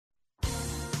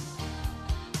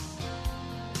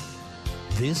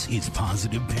This is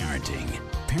Positive Parenting.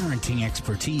 Parenting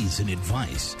expertise and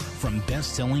advice from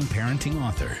best-selling parenting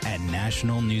author and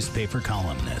national newspaper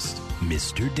columnist,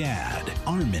 Mr. Dad,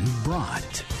 Armin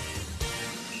Brott.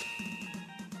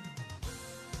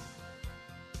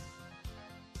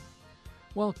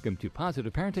 Welcome to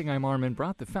Positive Parenting. I'm Armin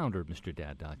Brott, the founder of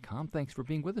MrDad.com. Thanks for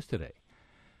being with us today.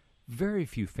 Very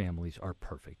few families are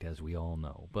perfect, as we all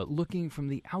know, but looking from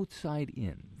the outside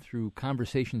in, through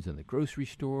conversations in the grocery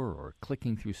store or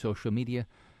clicking through social media,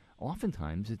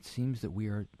 oftentimes it seems that we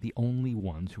are the only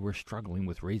ones who are struggling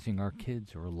with raising our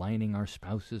kids or aligning our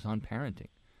spouses on parenting.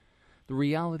 The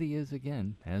reality is,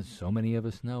 again, as so many of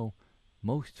us know,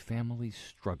 most families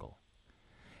struggle.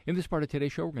 In this part of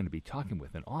today's show, we're going to be talking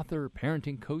with an author,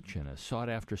 parenting coach, and a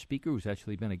sought-after speaker who's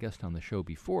actually been a guest on the show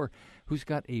before, who's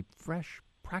got a fresh,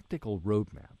 practical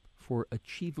roadmap for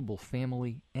achievable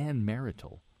family and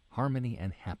marital harmony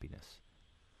and happiness.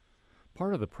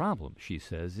 Part of the problem, she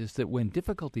says, is that when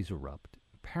difficulties erupt,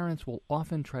 parents will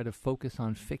often try to focus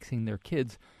on fixing their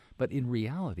kids, but in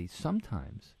reality,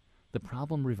 sometimes the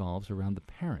problem revolves around the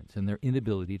parents and their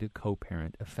inability to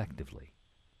co-parent effectively.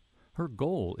 Her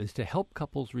goal is to help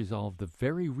couples resolve the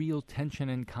very real tension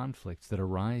and conflicts that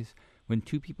arise when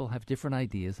two people have different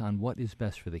ideas on what is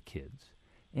best for the kids,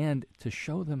 and to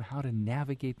show them how to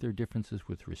navigate their differences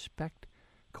with respect,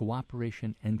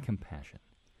 cooperation, and compassion.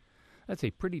 That's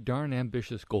a pretty darn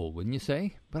ambitious goal, wouldn't you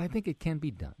say? But I think it can be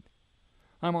done.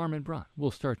 I'm Armin Brott.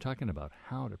 We'll start talking about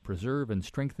how to preserve and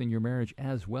strengthen your marriage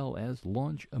as well as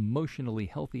launch emotionally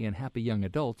healthy and happy young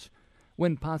adults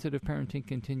when Positive Parenting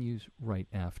continues right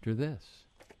after this.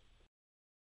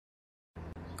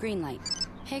 Green light.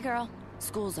 Hey girl,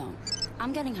 school zone.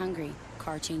 I'm getting hungry.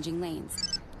 Car changing lanes.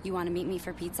 You want to meet me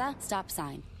for pizza? Stop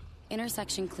sign.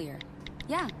 Intersection clear.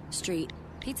 Yeah, street.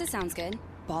 Pizza sounds good.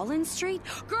 Ballin Street?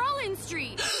 Girlin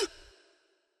Street!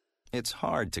 It's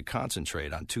hard to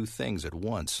concentrate on two things at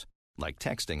once, like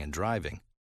texting and driving.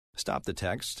 Stop the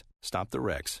text, stop the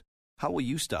wrecks. How will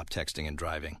you stop texting and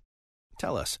driving?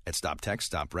 Tell us at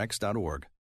stoptextstopwrecks.org.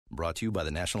 Brought to you by the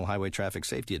National Highway Traffic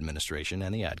Safety Administration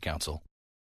and the Ad Council.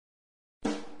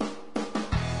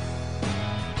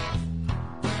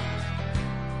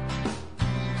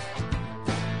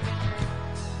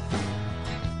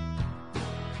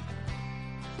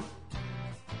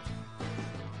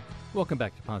 Welcome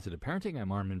back to Positive Parenting.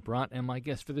 I'm Armin Brott, and my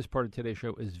guest for this part of today's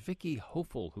show is Vicki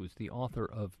Hoefel, who's the author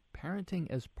of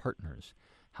Parenting as Partners,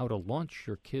 How to Launch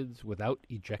Your Kids Without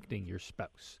Ejecting Your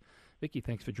Spouse. Vicki,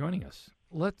 thanks for joining us.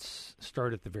 Let's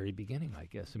start at the very beginning, I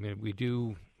guess. I mean, we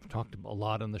do talked a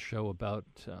lot on the show about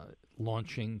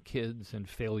launching kids and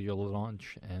failure to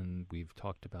launch, and we've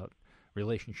talked about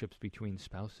relationships between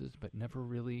spouses, but never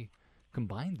really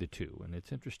combined the two. And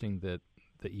it's interesting that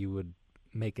you would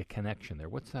make a connection there.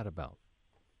 What's that about?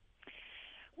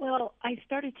 Well, I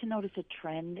started to notice a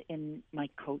trend in my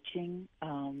coaching.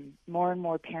 More and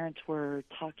more parents were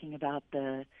talking about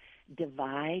the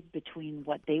divide between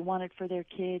what they wanted for their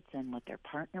kids and what their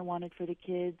partner wanted for the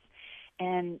kids.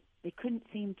 And they couldn't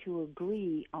seem to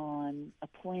agree on a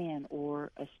plan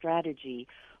or a strategy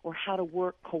or how to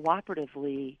work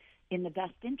cooperatively in the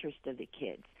best interest of the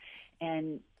kids.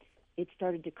 And it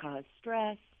started to cause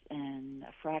stress and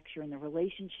a fracture in the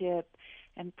relationship,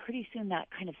 and pretty soon that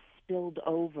kind of spilled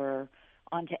over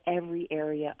onto every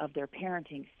area of their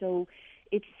parenting. So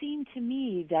it seemed to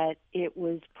me that it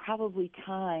was probably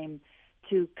time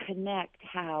to connect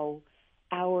how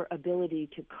our ability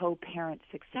to co-parent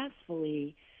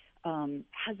successfully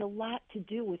has a lot to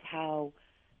do with how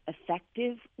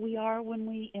effective we are when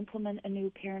we implement a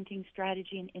new parenting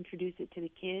strategy and introduce it to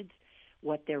the kids,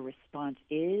 what their response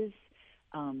is,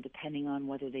 depending on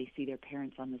whether they see their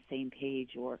parents on the same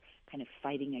page or kind of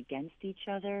fighting against each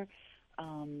other.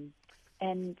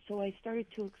 And so I started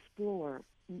to explore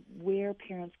where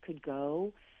parents could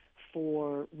go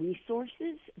for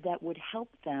resources that would help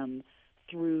them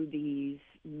through these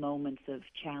moments of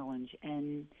challenge.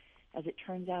 And as it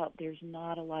turns out, there's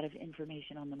not a lot of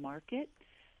information on the market.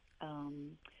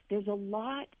 There's a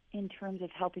lot in terms of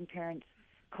helping parents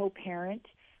co-parent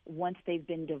once they've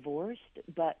been divorced,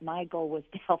 but my goal was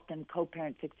to help them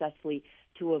co-parent successfully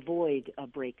to avoid a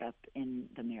breakup in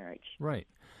the marriage. Right.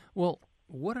 Well,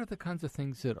 what are the kinds of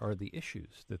things that are the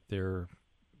issues that they're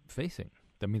facing?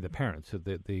 I mean, the parents, so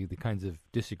the kinds of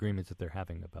disagreements that they're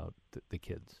having about the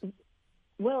kids.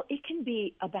 Well, it can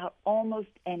be about almost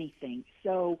anything.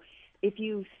 So if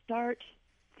you start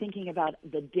thinking about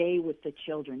the day with the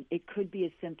children, it could be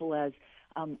as simple as,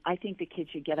 I think the kids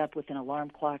should get up with an alarm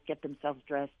clock, get themselves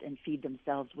dressed, and feed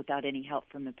themselves without any help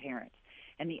from the parents.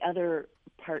 and the other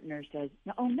partner says,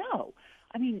 oh, no.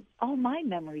 I mean, all my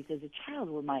memories as a child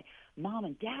were my mom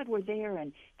and dad were there,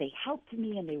 and they helped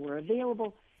me, and they were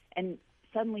available. And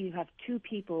suddenly you have two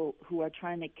people who are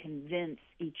trying to convince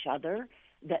each other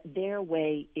that their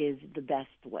way is the best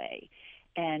way.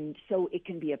 And so it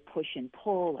can be a push and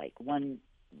pull, like one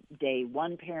day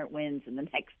one parent wins and the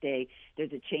next day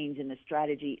there's a change in the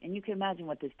strategy. And you can imagine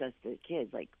what this does to the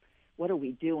kids. Like, what are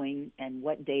we doing, and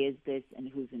what day is this, and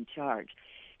who's in charge?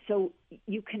 So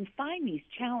you can find these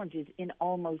challenges in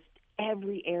almost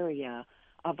every area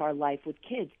of our life with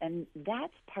kids. And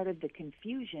that's part of the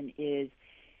confusion is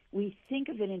we think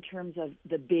of it in terms of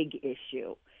the big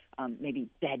issue, maybe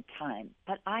bedtime.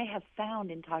 But I have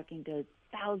found in talking to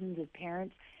thousands of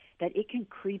parents that it can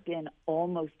creep in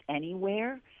almost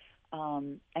anywhere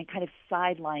and kind of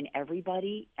sideline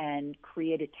everybody and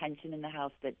create a tension in the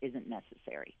house that isn't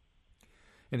necessary.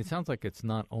 And it sounds like it's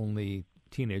not only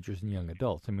teenagers and young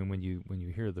adults. I mean, when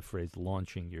you hear the phrase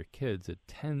launching your kids, it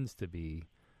tends to be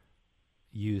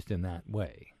used in that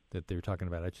way, that they're talking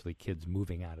about actually kids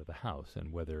moving out of the house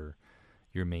and whether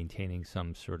you're maintaining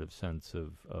some sort of sense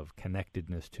of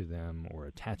connectedness to them or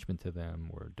attachment to them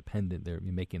or dependent. You're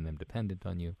making them dependent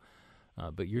on you.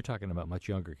 But you're talking about much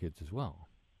younger kids as well.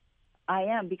 I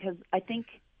am, because I think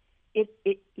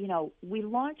we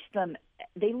launch them,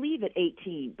 they leave at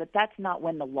 18, but that's not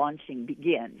when the launching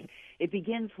begins. It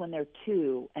begins when they're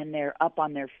 2 and they're up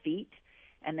on their feet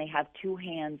and they have 2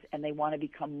 hands and they want to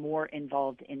become more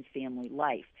involved in family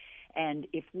life. And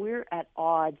if we're at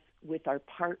odds with our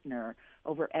partner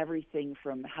over everything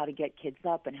from how to get kids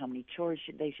up and how many chores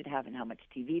they should have and how much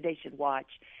TV they should watch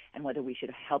and whether we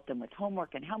should help them with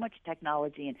homework and how much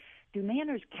technology and do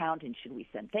manners count and should we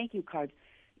send thank you cards,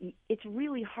 it's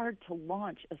really hard to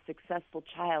launch a successful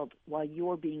child while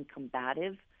you're being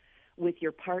combative with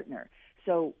your partner.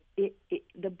 So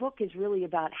the book is really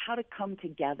about how to come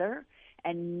together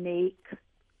and make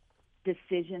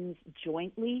decisions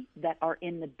jointly that are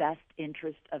in the best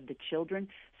interest of the children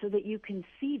so that you can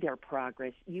see their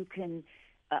progress. You can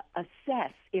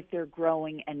assess if they're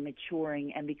growing and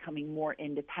maturing and becoming more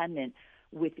independent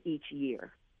with each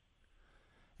year.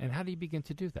 And how do you begin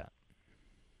to do that?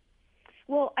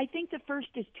 Well, I think the first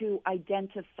is to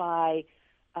identify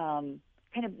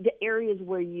kind of the areas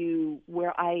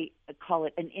where I call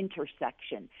it an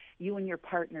intersection. You and your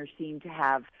partner seem to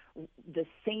have the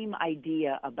same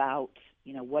idea about,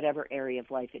 whatever area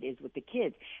of life it is with the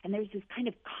kids. And there's this kind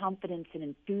of confidence and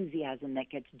enthusiasm that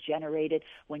gets generated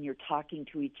when you're talking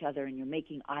to each other and you're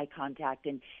making eye contact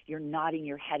and you're nodding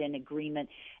your head in agreement.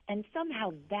 And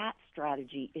somehow that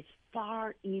strategy is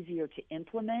far easier to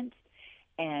implement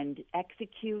and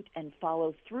execute and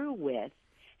follow through with.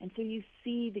 And so you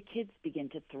see the kids begin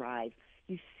to thrive.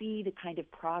 You see the kind of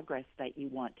progress that you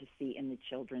want to see in the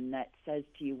children that says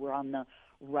to you, we're on the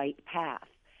right path.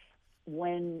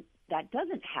 When that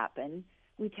doesn't happen,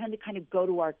 we tend to kind of go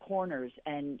to our corners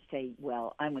and say,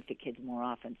 well, I'm with the kids more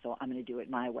often, so I'm going to do it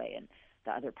my way. And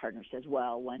the other partner says,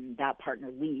 well, when that partner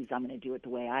leaves, I'm going to do it the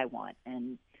way I want.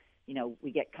 And,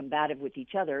 we get combative with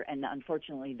each other. And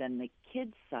unfortunately, then the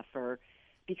kids suffer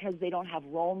because they don't have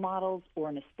role models or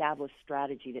an established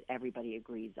strategy that everybody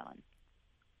agrees on.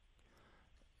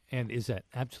 And is that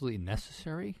absolutely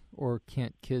necessary, or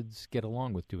can't kids get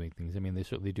along with doing things? I mean, they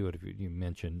certainly do it. If you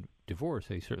mentioned divorce,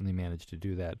 they certainly manage to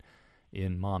do that.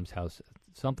 In mom's house,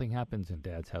 something happens. In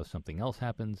dad's house, something else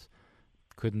happens.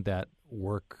 Couldn't that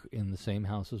work in the same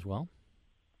house as well?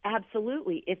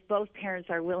 Absolutely. If both parents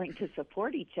are willing to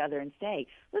support each other and say,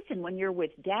 listen, when you're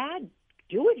with dad,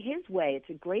 do it his way. It's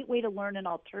a great way to learn an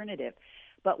alternative.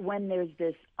 But when there's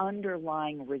this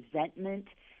underlying resentment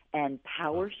and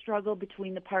power struggle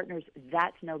between the partners,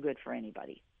 that's no good for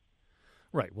anybody.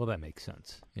 Right. Well, that makes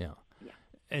sense. Yeah.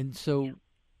 And so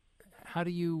how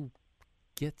do you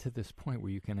get to this point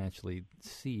where you can actually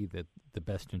see that the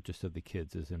best interest of the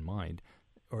kids is in mind?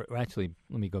 Or actually,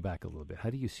 let me go back a little bit. How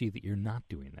do you see that you're not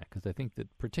doing that? Because I think that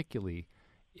particularly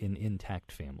in intact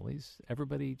families,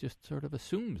 everybody just sort of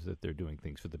assumes that they're doing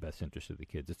things for the best interest of the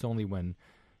kids. It's only when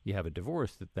you have a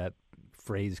divorce that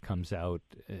phrase comes out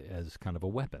as kind of a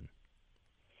weapon.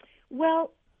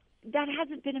 Well, that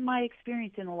hasn't been in my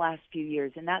experience in the last few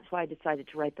years, and that's why I decided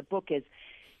to write the book. Is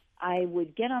I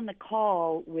would get on the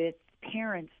call with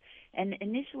parents, and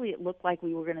initially it looked like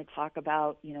we were going to talk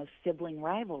about, sibling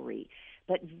rivalry.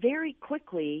 But very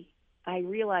quickly I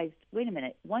realized, wait a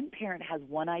minute, one parent has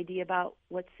one idea about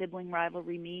what sibling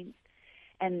rivalry means,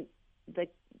 and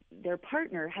their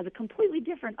partner has a completely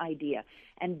different idea.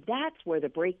 And that's where the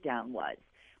breakdown was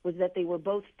that they were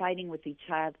both fighting with each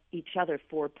other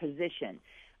for position.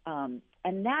 And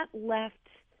that left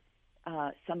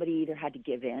somebody either had to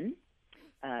give in,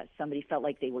 somebody felt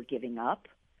like they were giving up,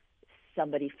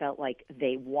 somebody felt like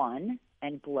they won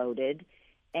and gloated,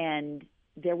 and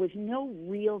there was no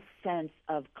real sense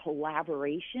of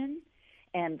collaboration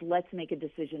and let's make a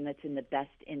decision that's in the best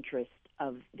interest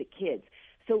of the kids.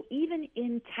 So even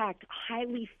intact,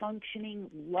 highly functioning,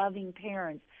 loving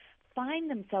parents find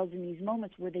themselves in these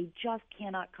moments where they just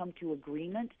cannot come to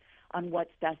agreement on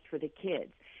what's best for the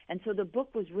kids. And so the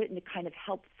book was written to kind of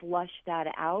help flush that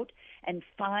out and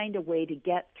find a way to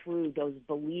get through those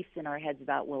beliefs in our heads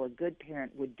about, well, a good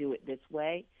parent would do it this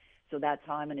way, so that's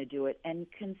how I'm going to do it, and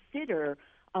consider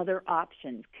other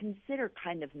options. Consider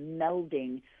kind of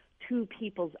melding two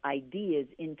people's ideas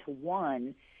into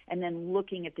one and then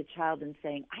looking at the child and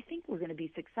saying, I think we're going to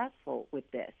be successful with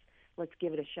this. Let's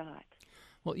give it a shot.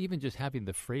 Well, even just having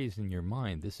the phrase in your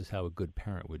mind, this is how a good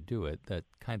parent would do it, that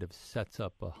kind of sets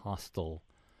up a hostile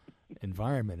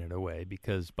environment in a way,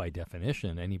 because by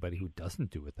definition, anybody who doesn't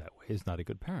do it that way is not a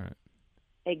good parent.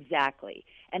 Exactly.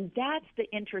 And that's the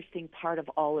interesting part of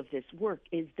all of this work,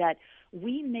 is that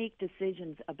we make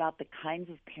decisions about the kinds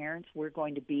of parents we're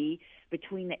going to be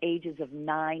between the ages of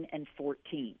 9 and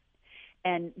 14.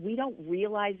 And we don't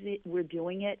realize it, we're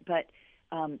doing it, but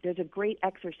there's a great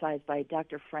exercise by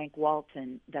Dr. Frank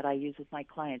Walton that I use with my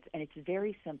clients, and it's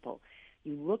very simple.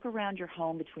 You look around your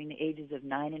home between the ages of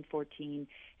 9 and 14,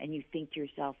 and you think to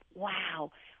yourself,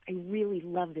 wow, I really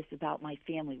love this about my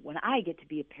family. When I get to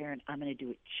be a parent, I'm going to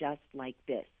do it just like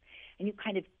this. And you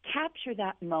kind of capture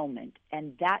that moment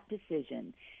and that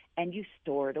decision, and you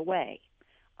store it away.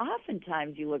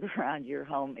 Oftentimes you look around your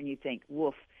home and you think,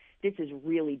 woof, this is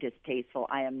really distasteful.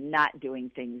 I am not doing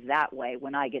things that way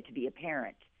when I get to be a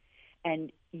parent.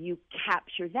 And you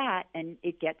capture that, and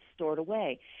it gets stored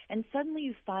away. And suddenly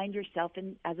you find yourself,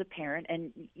 as a parent,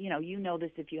 and you know this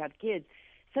if you have kids,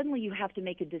 suddenly you have to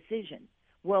make a decision.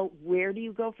 Well, where do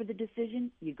you go for the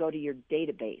decision? You go to your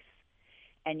database.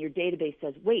 And your database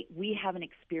says, wait, we have an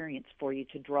experience for you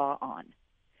to draw on.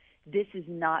 This is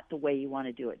not the way you want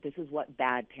to do it. This is what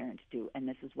bad parents do, and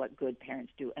this is what good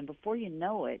parents do. And before you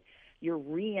know it, you're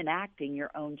reenacting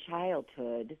your own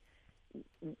childhood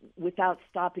without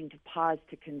stopping to pause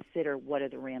to consider what are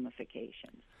the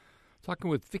ramifications. Talking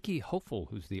with Vicki Hopeful,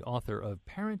 who's the author of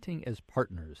Parenting as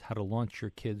Partners, How to Launch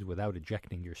Your Kids Without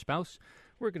Ejecting Your Spouse.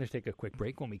 We're going to take a quick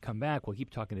break. When we come back, we'll keep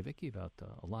talking to Vicki about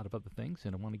a lot of other things,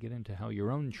 and I want to get into how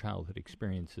your own childhood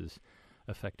experiences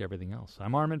affect everything else.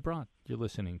 I'm Armin Brott. You're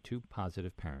listening to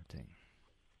Positive Parenting.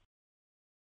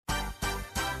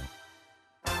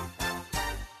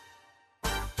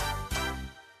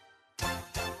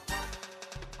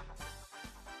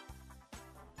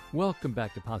 Welcome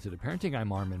back to Positive Parenting.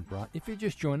 I'm Armin Brott. If you're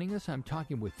just joining us, I'm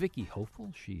talking with Vicki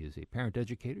Hopeful. She is a parent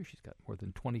educator. She's got more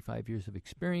than 25 years of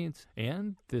experience,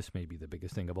 and this may be the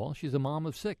biggest thing of all, she's a mom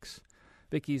of 6.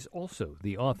 Vicki's also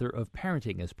the author of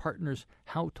Parenting as Partners,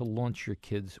 How to Launch Your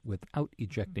Kids Without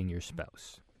Ejecting Your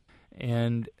Spouse.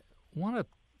 And I want to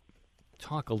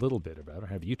talk a little bit about, or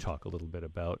have you talk a little bit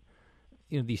about,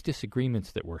 these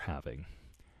disagreements that we're having.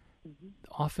 Mm-hmm.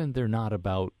 Often they're not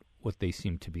about what they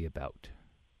seem to be about.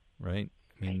 Right?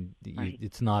 I mean, right.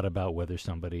 It's not about whether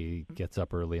somebody gets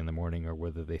up early in the morning or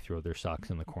whether they throw their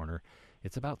socks in the corner.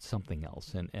 It's about something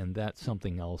else, and that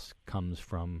something else comes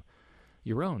from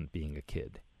your own being a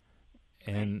kid.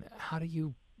 And how do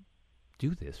you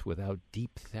do this without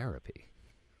deep therapy?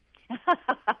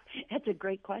 That's a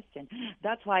great question.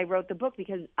 That's why I wrote the book,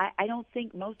 because I don't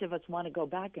think most of us want to go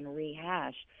back and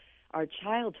rehash our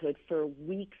childhood for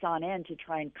weeks on end to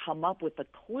try and come up with a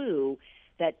clue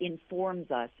that informs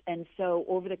us. And so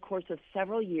over the course of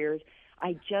several years,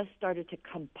 I just started to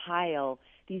compile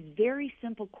these very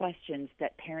simple questions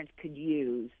that parents could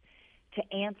use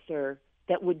to answer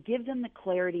that would give them the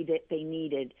clarity that they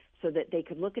needed so that they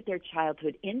could look at their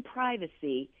childhood in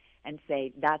privacy and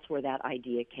say, that's where that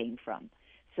idea came from.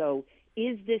 So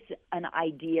is this an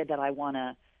idea that I want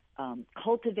to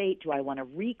cultivate? Do I want to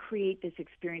recreate this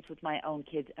experience with my own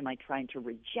kids? Am I trying to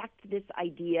reject this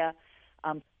idea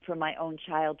from my own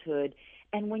childhood?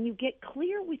 And when you get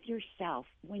clear with yourself,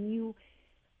 when you've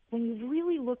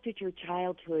really looked at your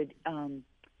childhood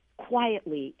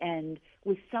quietly and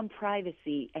with some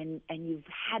privacy, and you've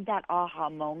had that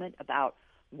aha moment about,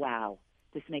 wow,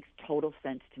 this makes total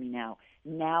sense to me now.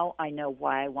 Now I know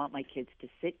why I want my kids to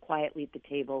sit quietly at the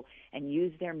table and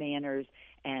use their manners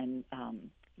and,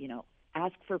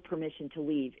 ask for permission to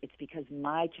leave. It's because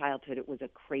my childhood, it was a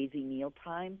crazy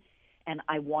mealtime, and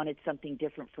I wanted something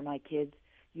different for my kids.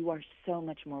 You are so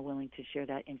much more willing to share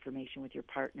that information with your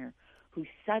partner, who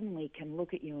suddenly can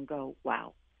look at you and go,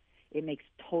 wow, it makes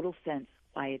total sense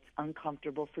why it's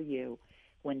uncomfortable for you,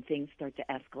 when things start to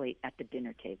escalate at the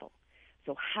dinner table.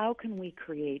 So how can we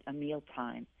create a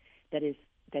mealtime that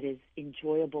is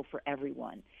enjoyable for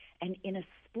everyone? And in a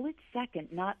split second,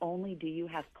 not only do you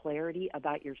have clarity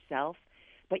about yourself,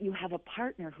 but you have a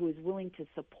partner who is willing to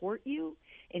support you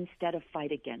instead of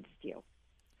fight against you.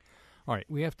 All right,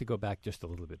 we have to go back just a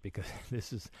little bit because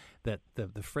this is that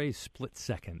the phrase split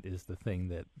second is the thing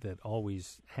that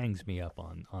always hangs me up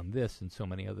on this and so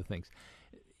many other things.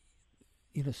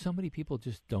 You know, so many people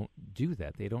just don't do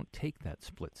that. They don't take that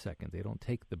split second. They don't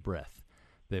take the breath,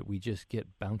 that we just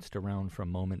get bounced around from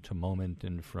moment to moment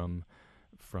and from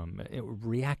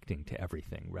reacting to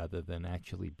everything rather than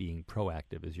actually being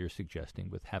proactive, as you're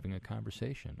suggesting, with having a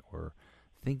conversation or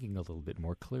thinking a little bit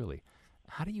more clearly.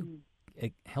 How do you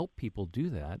help people do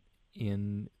that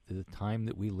in the time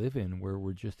that we live in where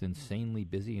we're just insanely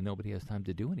busy and nobody has time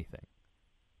to do anything?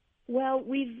 Well,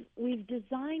 we've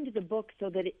designed the book so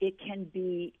that it can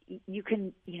be, you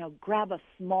can, grab a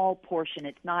small portion.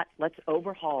 It's not, let's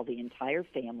overhaul the entire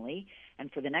family,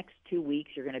 and for the next 2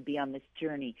 weeks you're going to be on this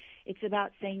journey. It's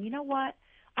about saying, you know what,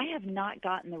 I have not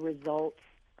gotten the results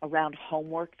around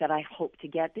homework that I hope to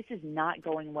get. This is not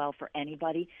going well for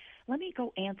anybody. Let me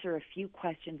go answer a few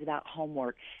questions about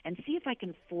homework and see if I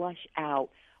can flush out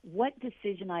what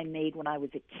decision I made when I was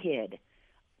a kid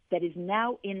that is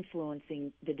now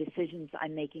influencing the decisions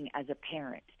I'm making as a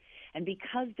parent. And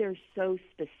because they're so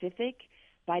specific,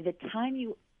 by the time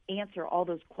you answer all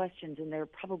those questions, and there are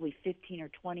probably 15 or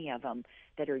 20 of them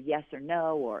that are yes or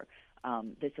no, or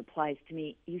this applies to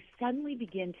me, you suddenly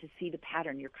begin to see the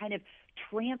pattern. You're kind of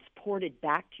transported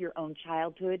back to your own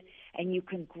childhood, and you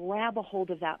can grab a hold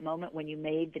of that moment when you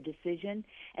made the decision.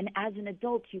 And as an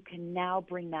adult, you can now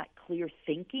bring that clear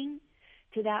thinking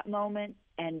to that moment,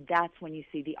 and that's when you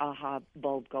see the aha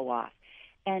bulb go off.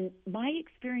 And my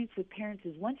experience with parents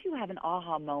is once you have an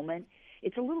aha moment,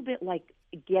 it's a little bit like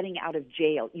getting out of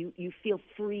jail. You feel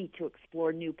free to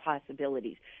explore new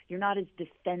possibilities. You're not as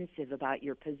defensive about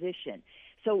your position.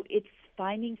 So it's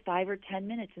finding 5 or 10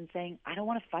 minutes and saying, I don't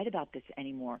want to fight about this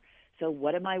anymore. So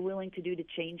what am I willing to do to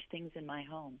change things in my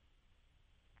home?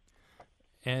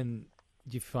 And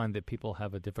do you find that people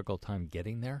have a difficult time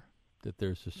getting there? That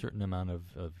there's a certain amount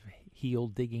of heel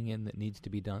digging in that needs to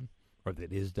be done, or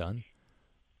that is done?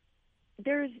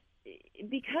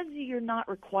 Because you're not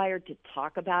required to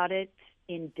talk about it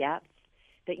in depth,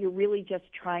 that you're really just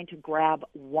trying to grab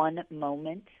one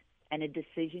moment and a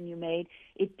decision you made,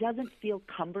 it doesn't feel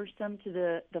cumbersome to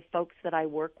the folks that I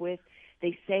work with.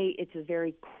 They say it's a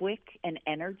very quick and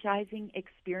energizing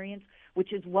experience,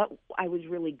 which is what I was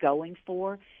really going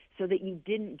for, so that you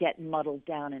didn't get muddled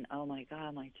down and, oh, my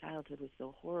God, my childhood was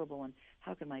so horrible, and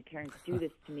how could my parents do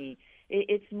this to me?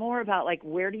 It's more about, like,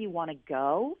 where do you want to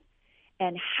go,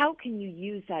 and how can you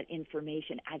use that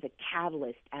information as a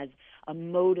catalyst, as a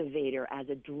motivator, as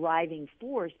a driving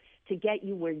force to get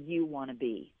you where you want to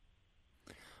be.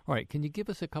 All right. Can you give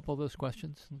us a couple of those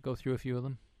questions? Go through a few of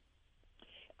them.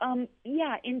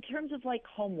 Yeah, in terms of, like,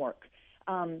 homework.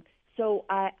 So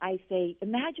I say,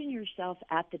 imagine yourself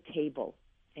at the table,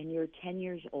 and you're 10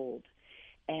 years old,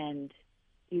 and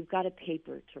you've got a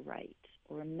paper to write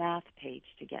or a math page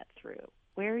to get through.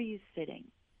 Where are you sitting?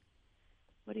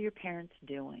 What are your parents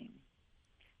doing?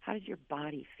 How does your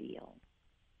body feel?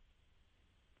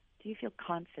 Do you feel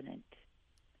confident?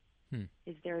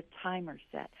 Is there a timer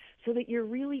set? So that you're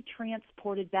really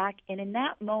transported back, and in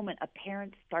that moment, a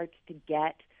parent starts to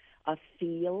get a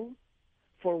feel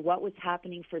for what was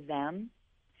happening for them.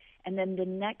 And then the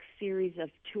next series of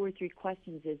 2 or 3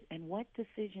 questions is, and what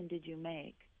decision did you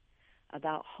make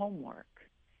about homework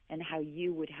and how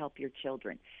you would help your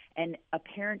children? And a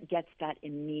parent gets that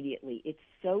immediately. It's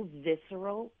so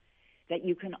visceral that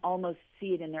you can almost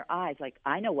see it in their eyes. Like,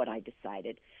 I know what I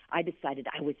decided. I decided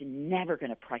I was never going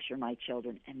to pressure my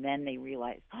children. And then they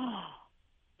realize, oh,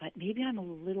 but maybe I'm a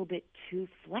little bit too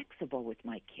flexible with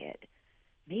my kid.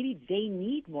 Maybe they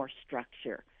need more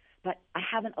structure. But I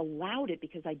haven't allowed it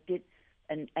because I did,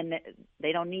 and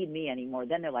they don't need me anymore.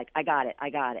 Then they're like, I got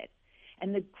it.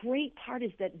 And the great part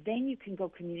is that then you can go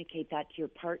communicate that to your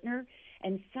partner,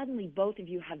 and suddenly both of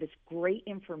you have this great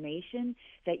information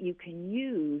that you can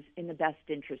use in the best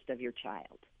interest of your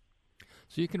child.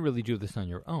 So you can really do this on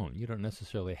your own. You don't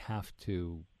necessarily have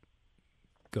to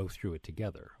go through it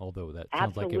together, although that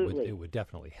sounds like it would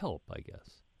definitely help, I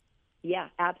guess. Yeah,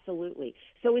 absolutely.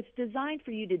 So it's designed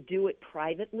for you to do it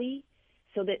privately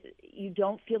so that you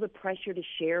don't feel the pressure to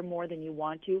share more than you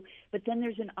want to. But then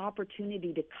there's an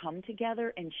opportunity to come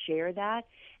together and share that,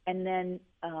 and then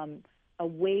a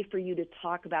way for you to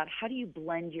talk about how do you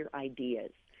blend your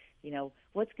ideas. You know,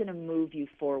 what's going to move you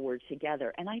forward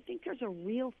together. And I think there's a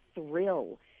real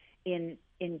thrill in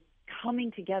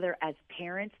coming together as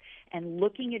parents and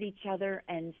looking at each other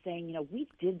and saying, we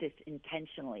did this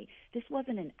intentionally. This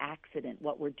wasn't an accident,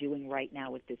 what we're doing right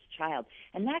now with this child.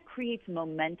 And that creates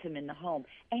momentum in the home.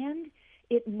 And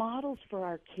it models for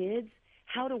our kids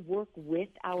how to work with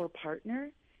our partner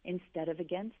instead of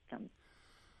against them.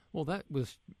 Well, that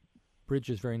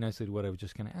bridges very nicely to what I was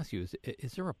just going to ask you.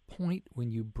 Is there a point when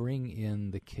you bring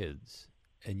in the kids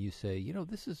and you say,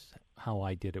 this is how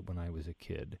I did it when I was a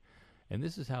kid, and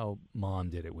this is how Mom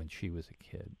did it when she was a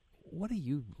kid? What do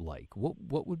you like?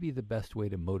 What would be the best way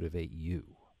to motivate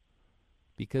you?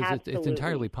 Because it's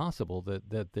entirely possible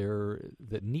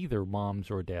that neither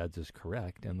mom's or dad's is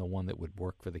correct, and the one that would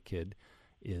work for the kid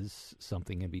is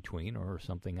something in between or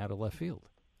something out of left field.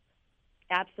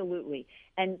 Absolutely.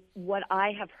 And what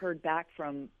I have heard back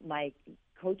from my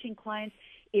coaching clients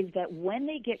is that when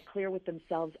they get clear with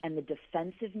themselves and the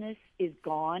defensiveness is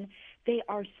gone, they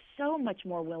are so much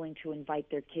more willing to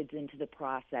invite their kids into the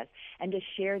process and to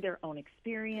share their own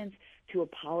experience, to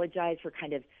apologize for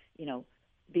kind of,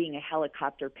 being a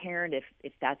helicopter parent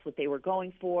if that's what they were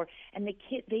going for. And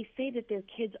they say that their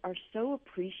kids are so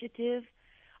appreciative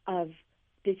of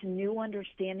this new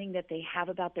understanding that they have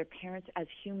about their parents as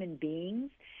human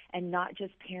beings and not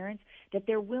just parents, that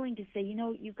they're willing to say,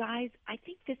 you guys, I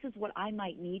think this is what I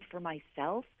might need for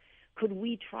myself. Could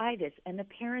we try this? And the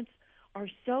parents are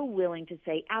so willing to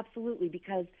say absolutely,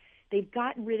 because they've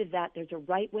gotten rid of that. There's a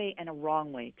right way and a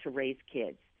wrong way to raise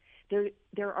kids.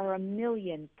 There are a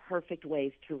million perfect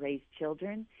ways to raise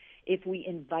children if we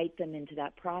invite them into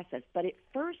that process. But it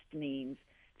first means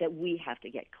that we have to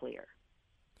get clear.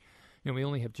 We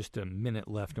only have just a minute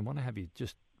left. I want to have you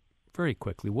just very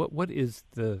quickly, what is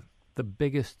the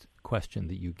biggest question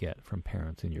that you get from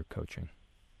parents in your coaching?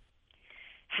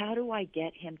 How do I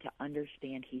get him to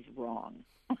understand he's wrong?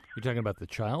 You're talking about the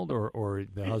child or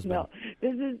the husband? No,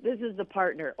 this is the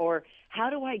partner. Or how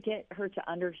do I get her to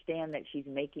understand that she's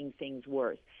making things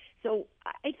worse? So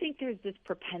I think there's this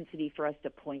propensity for us to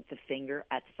point the finger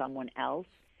at someone else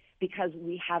because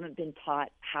we haven't been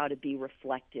taught how to be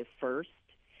reflective first.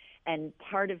 And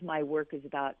part of my work is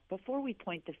about, before we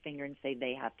point the finger and say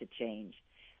they have to change,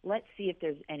 let's see if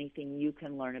there's anything you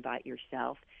can learn about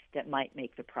yourself that might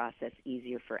make the process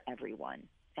easier for everyone.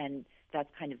 And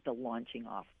that's kind of the launching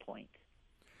off point.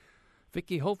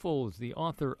 Vicki Hopeful is the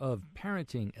author of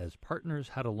Parenting as Partners,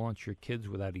 How to Launch Your Kids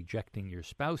Without Ejecting Your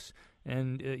Spouse.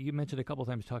 And you mentioned a couple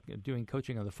times doing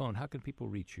coaching on the phone. How can people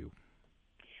reach you?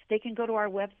 They can go to our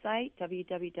website,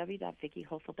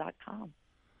 www.vickihopeful.com.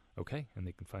 Okay, and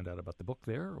they can find out about the book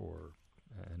there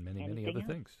and many other else.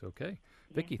 things. Okay.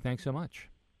 Yeah. Vicki, thanks so much.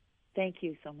 Thank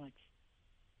you so much.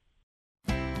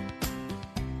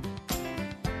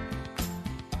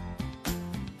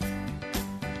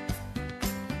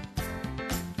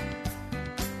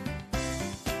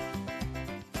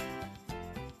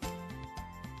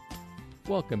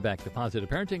 Welcome back to Positive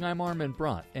Parenting. I'm Armin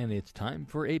Brott, and it's time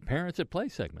for a Parents at Play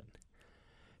segment.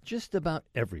 Just about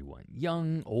everyone,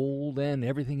 young, old, and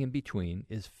everything in between,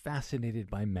 is fascinated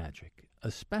by magic,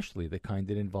 especially the kind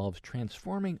that involves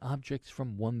transforming objects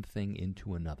from one thing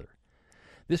into another.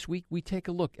 This week, we take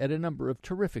a look at a number of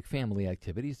terrific family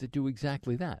activities that do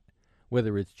exactly that.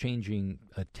 Whether it's changing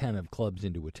a 10 of clubs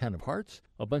into a 10 of hearts,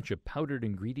 a bunch of powdered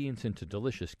ingredients into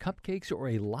delicious cupcakes, or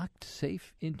a locked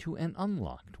safe into an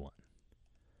unlocked one.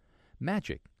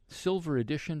 Magic, Silver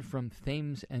Edition from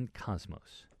Thames and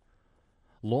Cosmos.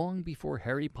 Long before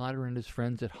Harry Potter and his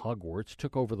friends at Hogwarts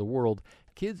took over the world,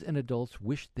 kids and adults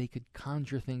wished they could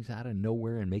conjure things out of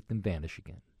nowhere and make them vanish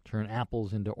again, turn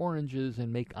apples into oranges,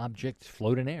 and make objects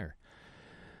float in air.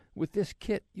 With this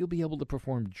kit, you'll be able to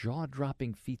perform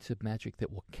jaw-dropping feats of magic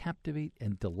that will captivate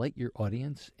and delight your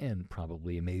audience and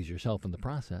probably amaze yourself in the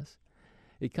process.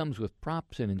 It comes with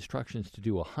props and instructions to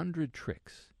do 100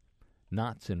 tricks.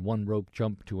 Knots in one rope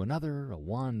jump to another, a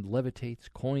wand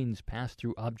levitates, coins pass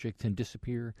through objects and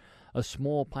disappear, a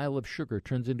small pile of sugar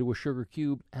turns into a sugar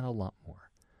cube, and a lot more.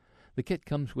 The kit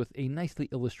comes with a nicely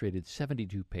illustrated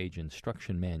 72-page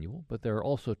instruction manual, but there are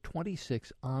also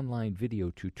 26 online video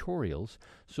tutorials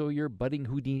so your budding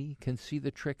Houdini can see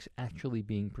the tricks actually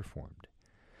being performed.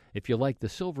 If you like the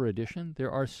Silver Edition,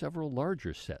 there are several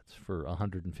larger sets for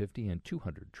 150 and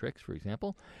 200 tricks, for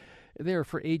example. They're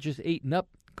for ages 8 and up,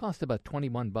 cost about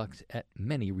 $21 at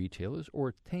many retailers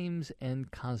or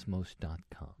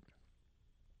thamesandcosmos.com.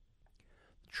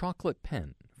 Chocolate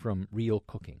Pen from Real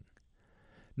Cooking.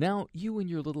 Now you and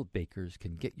your little bakers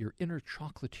can get your inner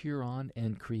chocolatier on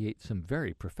and create some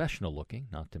very professional-looking,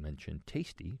 not to mention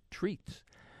tasty, treats.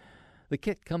 The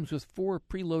kit comes with 4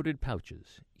 preloaded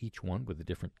pouches, each one with a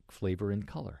different flavor and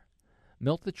color.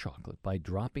 Melt the chocolate by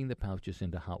dropping the pouches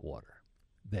into hot water.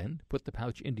 Then put the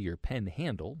pouch into your pen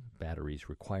handle, batteries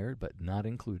required but not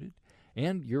included,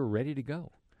 and you're ready to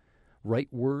go.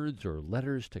 Write words or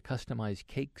letters to customize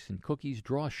cakes and cookies,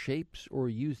 draw shapes, or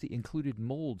use the included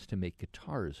molds to make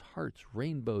guitars, hearts,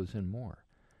 rainbows, and more.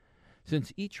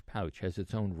 Since each pouch has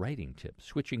its own writing tip,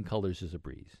 switching colors is a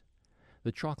breeze.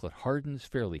 The chocolate hardens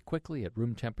fairly quickly at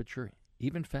room temperature,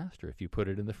 even faster if you put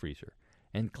it in the freezer.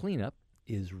 And cleanup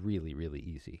is really, really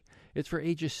easy. It's for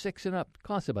ages 6 and up.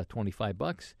 Costs about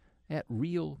 $25 at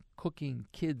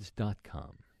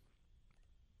realcookingkids.com.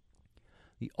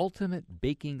 The ultimate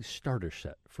baking starter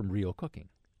set from Real Cooking.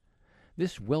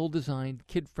 This well-designed,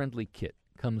 kid-friendly kit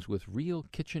comes with real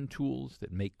kitchen tools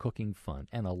that make cooking fun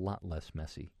and a lot less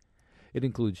messy. It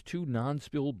includes 2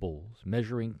 non-spill bowls,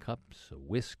 measuring cups, a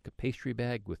whisk, a pastry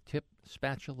bag with tip,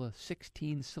 spatula,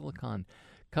 16 silicone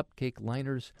cupcake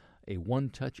liners, a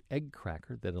one-touch egg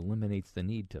cracker that eliminates the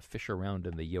need to fish around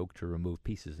in the yolk to remove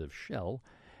pieces of shell,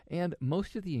 and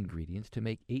most of the ingredients to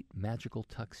make 8 magical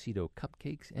tuxedo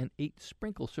cupcakes and 8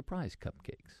 sprinkle surprise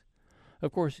cupcakes.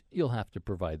 Of course, you'll have to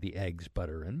provide the eggs,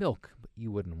 butter, and milk, but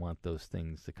you wouldn't want those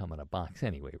things to come in a box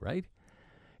anyway, right?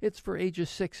 It's for ages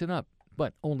 6 and up,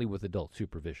 but only with adult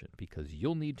supervision, because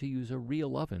you'll need to use a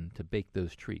real oven to bake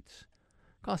those treats.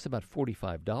 Costs about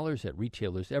 $45 at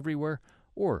retailers everywhere,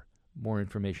 or more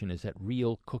information is at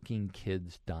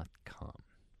realcookingkids.com.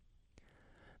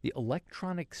 The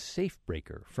electronic safe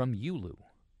breaker from Yulu.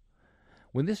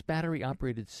 When this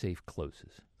battery-operated safe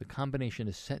closes, the combination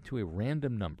is set to a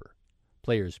random number.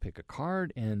 Players pick a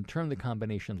card and turn the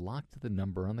combination lock to the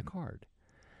number on the card.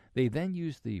 They then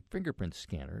use the fingerprint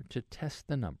scanner to test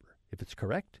the number. If it's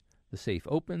correct, the safe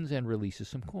opens and releases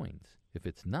some coins. If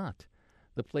it's not,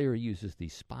 the player uses the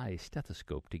spy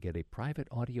stethoscope to get a private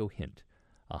audio hint.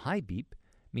 A high beep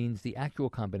means the actual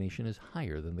combination is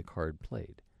higher than the card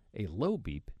played. A low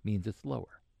beep means it's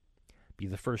lower. Be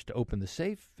the first to open the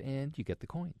safe, and you get the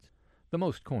coins. The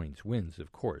most coins wins,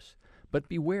 of course, but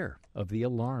beware of the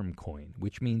alarm coin,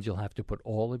 which means you'll have to put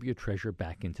all of your treasure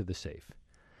back into the safe.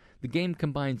 The game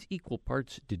combines equal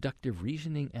parts deductive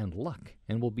reasoning and luck,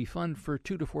 and will be fun for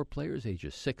 2 to 4 players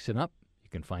ages 6 and up. You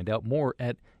can find out more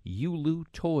at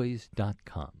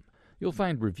yulutoys.com. You'll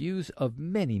find reviews of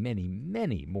many, many,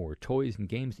 many more toys and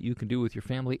games that you can do with your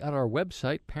family at our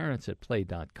website,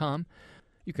 parentsatplay.com.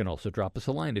 You can also drop us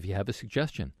a line if you have a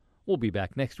suggestion. We'll be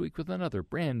back next week with another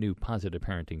brand new Positive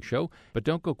Parenting show, but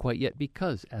don't go quite yet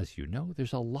because, as you know,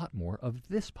 there's a lot more of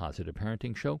this Positive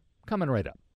Parenting show coming right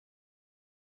up.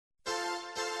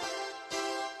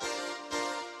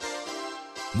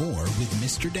 More with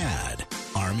Mr. Dad,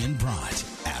 Armin Brott,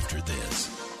 after this,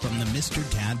 from the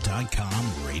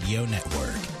MrDad.com radio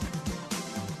network.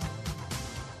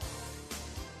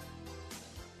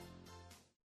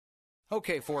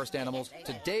 Okay, forest animals,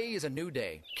 today is a new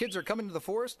day. Kids are coming to the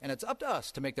forest, and it's up to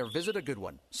us to make their visit a good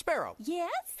one. Sparrow.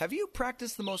 Yes? Have you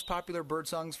practiced the most popular bird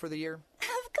songs for the year?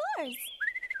 Of course.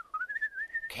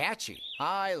 Catchy.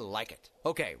 I like it.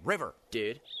 Okay, River.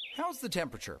 Dude. How's the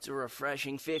temperature? It's a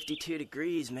refreshing 52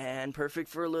 degrees, man. Perfect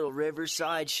for a little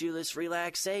riverside shoeless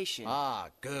relaxation. Ah,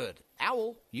 good.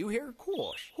 Owl, you here?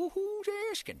 Course. Who's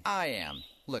asking? I am.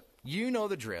 Look, you know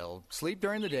the drill. Sleep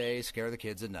during the day, scare the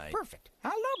kids at night. Perfect. I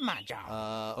love my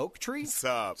job. Oak Tree?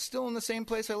 Sup? Still in the same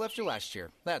place I left you last year.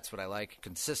 That's what I like.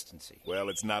 Consistency. Well,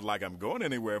 it's not like I'm going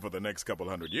anywhere for the next couple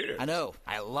hundred years. I know.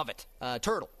 I love it.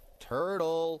 Turtle.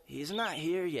 Turtle. He's not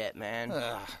here yet, man.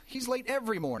 He's late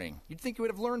every morning. You'd think you would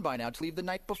have learned by now to leave the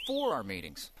night before our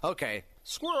meetings. Okay.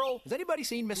 Squirrel. Has anybody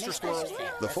seen Mr. Squirrel?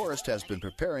 The forest has been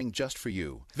preparing just for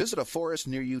you. Visit a forest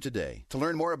near you today. To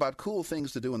learn more about cool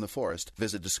things to do in the forest,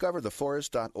 visit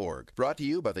discovertheforest.org. Brought to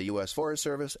you by the U.S. Forest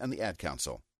Service and the Ad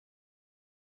Council.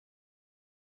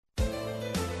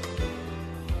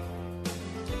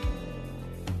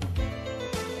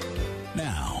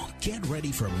 Now, get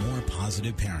ready for more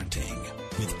positive parenting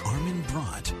with Armin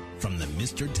Brott from the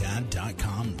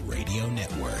MrDad.com radio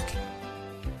network.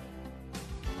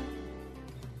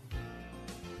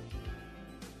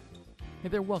 Hey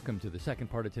there, welcome to the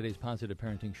second part of today's Positive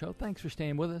Parenting Show. Thanks for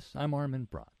staying with us. I'm Armin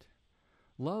Brott.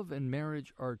 Love and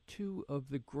marriage are two of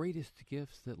the greatest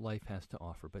gifts that life has to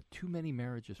offer, but too many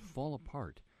marriages fall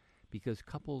apart because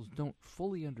couples don't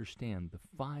fully understand the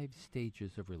 5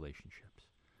 stages of relationships.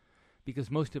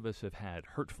 Because most of us have had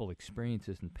hurtful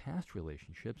experiences in past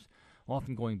relationships,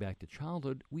 often going back to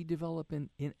childhood, we develop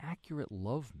an inaccurate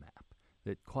love map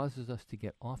that causes us to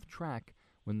get off track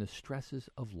when the stresses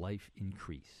of life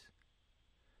increase.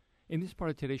 In this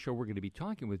part of today's show, we're going to be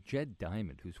talking with Jed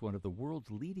Diamond, who's one of the world's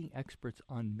leading experts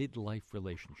on midlife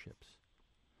relationships.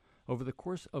 Over the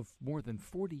course of more than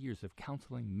 40 years of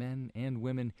counseling men and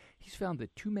women, he's found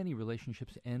that too many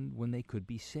relationships end when they could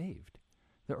be saved.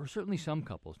 There are certainly some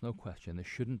couples, no question, that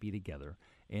shouldn't be together,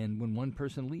 and when one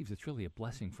person leaves, it's really a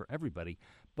blessing for everybody.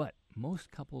 But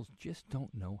most couples just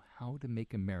don't know how to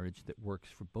make a marriage that works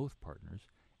for both partners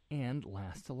and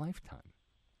lasts a lifetime.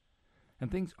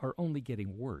 And things are only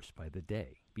getting worse by the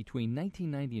day. Between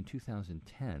 1990 and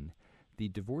 2010, the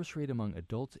divorce rate among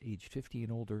adults aged 50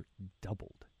 and older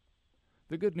doubled.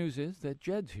 The good news is that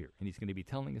Jed's here, and he's going to be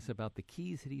telling us about the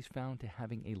keys that he's found to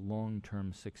having a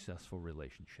long-term successful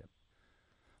relationship.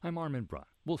 I'm Armin Brott.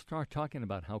 We'll start talking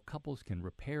about how couples can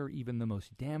repair even the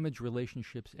most damaged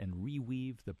relationships and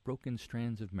reweave the broken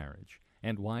strands of marriage,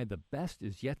 and why the best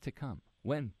is yet to come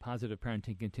when Positive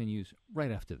Parenting continues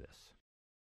right after this.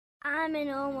 I'm in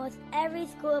almost every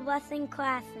school bus and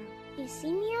classroom. You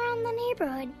see me around the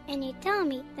neighborhood, and you tell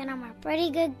me that I'm a pretty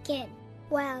good kid.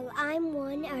 Well, I'm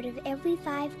 1 out of every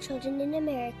 5 children in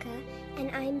America,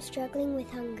 and I'm struggling with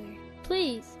hunger.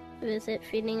 Please visit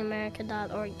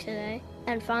feedingamerica.org today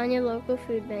and find your local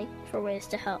food bank for ways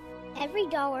to help. Every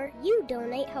dollar you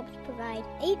donate helps provide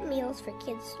 8 meals for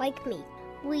kids like me.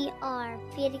 We are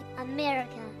Feeding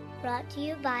America, brought to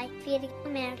you by Feeding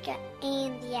America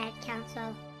and the Ad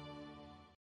Council.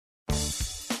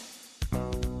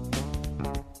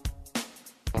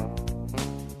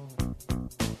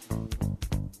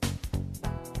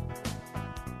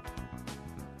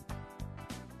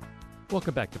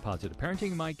 Welcome back to Positive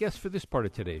Parenting. My guest for this part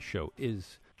of today's show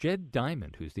is Jed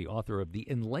Diamond, who's the author of The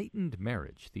Enlightened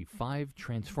Marriage, the 5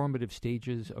 transformative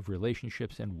stages of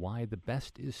relationships and why the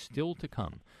best is still to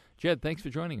come. Jed, thanks for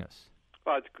joining us.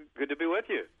 Well, it's good to be with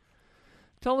you.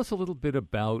 Tell us a little bit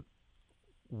about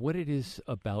what it is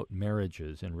about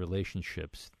marriages and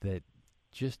relationships that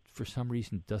just for some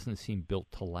reason doesn't seem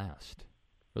built to last.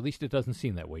 Or at least it doesn't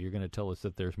seem that way. You're going to tell us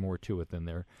that there's more to it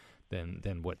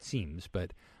than what seems,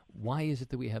 but why is it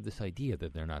that we have this idea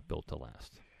that they're not built to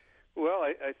last? Well,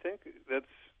 I think that's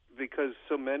because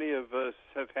so many of us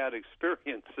have had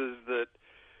experiences that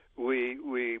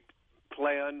we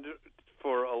planned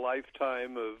for a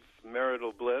lifetime of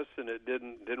marital bliss, and it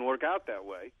didn't work out that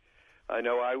way. I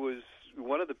know I was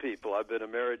one of the people. I've been a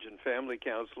marriage and family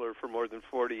counselor for more than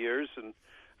 40 years, and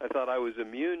I thought I was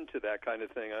immune to that kind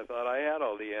of thing. I thought I had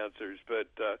all the answers, but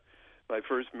my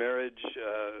first marriage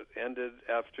ended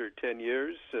after 10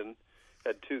 years and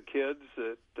had 2 kids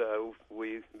that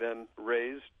we then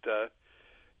raised,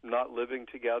 not living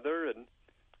together, and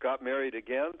got married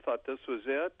again, thought this was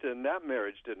it, and that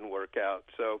marriage didn't work out.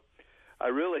 So I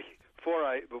really, before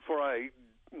I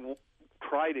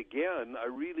tried again, I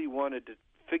really wanted to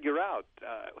figure out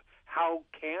how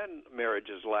can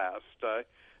marriages last.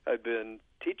 I've been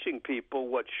teaching people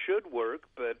what should work,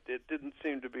 but it didn't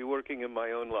seem to be working in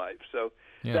my own life. So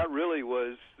that really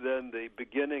was then the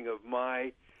beginning of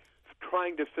my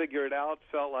trying to figure it out.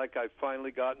 Felt like I've finally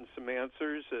gotten some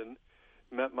answers and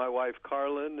met my wife,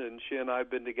 Carlin, and she and I have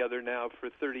been together now for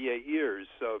 38 years.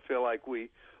 So I feel like we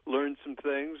learned some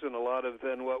things, and a lot of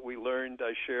then what we learned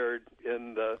I shared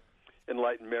in the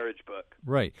Enlightened Marriage book.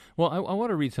 Right. Well, I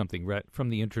want to read something, Rhett, from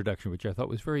the introduction, which I thought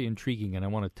was very intriguing, and I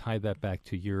want to tie that back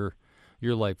to your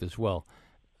life as well.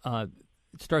 It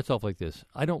starts off like this.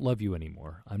 I don't love you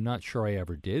anymore. I'm not sure I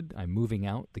ever did. I'm moving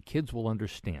out. The kids will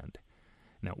understand.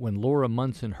 Now, when Laura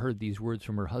Munson heard these words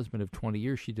from her husband of 20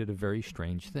 years, she did a very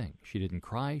strange thing. She didn't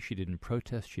cry. She didn't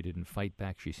protest. She didn't fight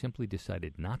back. She simply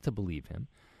decided not to believe him.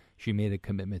 She made a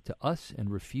commitment to us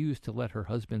and refused to let her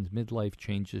husband's midlife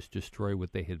changes destroy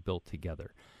what they had built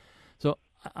together. So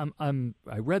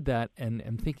I read that and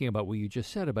am thinking about what you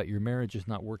just said about your marriage is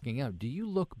not working out. Do you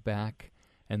look back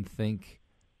and think,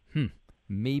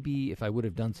 maybe if I would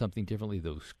have done something differently,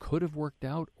 those could have worked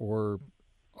out, or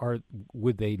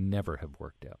would they never have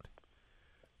worked out?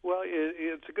 Well,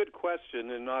 it's a good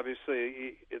question, and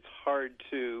obviously it's hard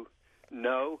to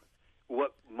know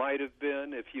what might have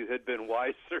been if you had been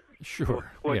wiser.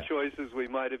 Sure. What choices we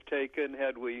might have taken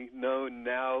had we known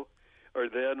now or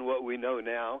then what we know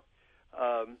now.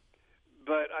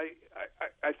 But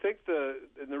I think the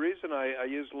reason I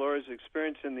use Laura's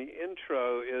experience in the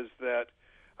intro is that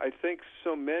I think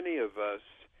so many of us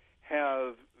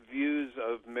have views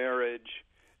of marriage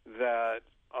that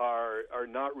are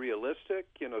not realistic.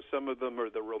 You know, some of them are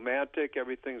the romantic,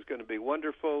 everything's going to be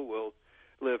wonderful, we'll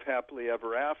live happily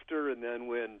ever after, and then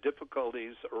when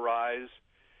difficulties arise,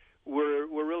 we're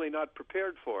really not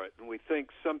prepared for it, and we think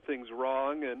something's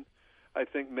wrong, and I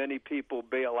think many people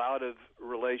bail out of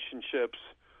relationships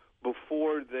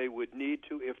before they would need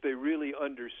to if they really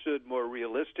understood more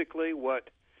realistically what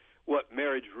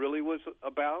marriage really was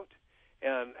about.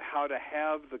 and how to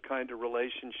have the kind of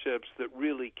relationships that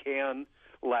really can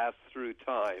last through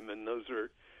time. And those are,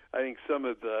 I think, some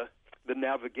of the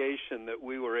navigation that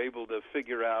we were able to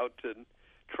figure out and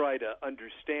try to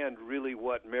understand really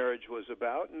what marriage was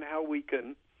about and how we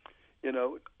can,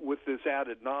 with this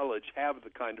added knowledge, have the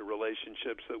kind of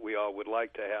relationships that we all would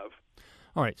like to have.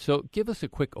 All right, so give us a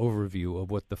quick overview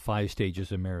of what the 5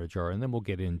 stages of marriage are, and then we'll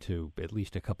get into at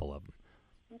least a couple of them.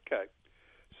 Okay.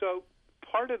 So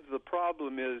part of the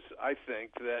problem is, I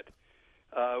think, that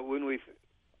when we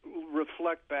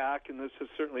reflect back, and this is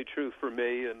certainly true for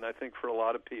me and I think for a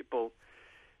lot of people,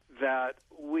 that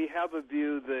we have a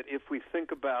view that if we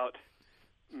think about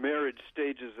marriage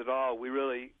stages at all, we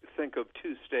really think of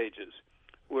 2 stages.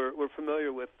 We're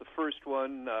familiar with the first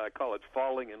one, I call it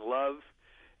falling in love,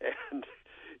 and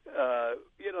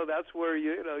that's where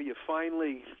you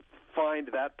finally find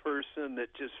that person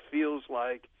that just feels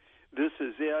like this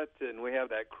is it, and we have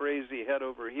that crazy head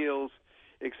over heels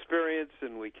experience,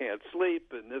 and we can't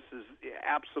sleep, and this is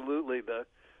absolutely the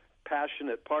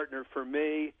passionate partner for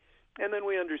me. And then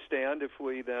we understand if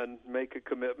we then make a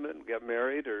commitment and get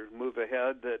married or move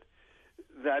ahead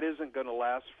that isn't going to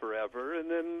last forever. And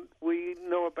then we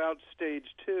know about stage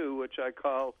 2, which I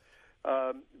call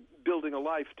building a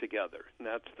life together. And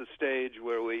that's the stage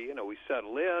where we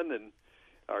settle in and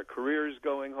our career's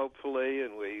going, hopefully,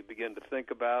 and we begin to think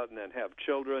about and then have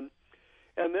children.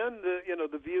 And then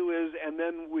the view is, and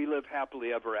then we live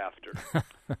happily ever after.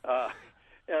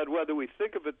 And whether we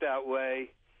think of it that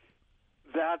way,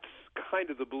 that's kind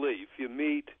of the belief. You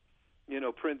meet,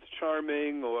 Prince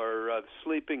Charming or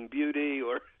Sleeping Beauty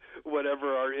or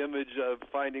whatever our image of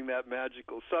finding that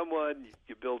magical someone.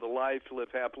 You build a life,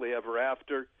 live happily ever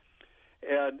after.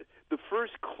 And the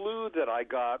first clue that I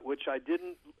got, which I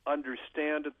didn't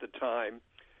understand at the time,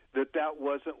 that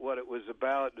wasn't what it was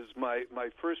about, is my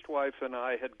first wife and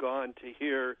I had gone to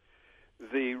hear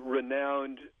the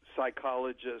renowned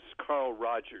psychologist Carl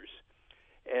Rogers.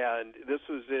 And this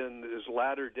was in his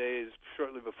latter days,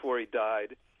 shortly before he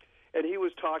died. And he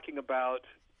was talking about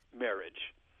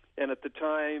marriage. And at the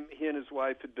time, he and his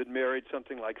wife had been married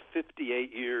something like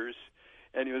 58 years,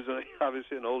 and he was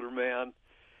obviously an older man.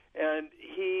 And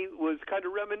he was kind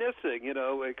of reminiscing,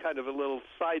 a kind of a little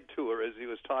side tour as he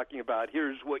was talking about,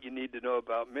 here's what you need to know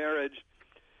about marriage.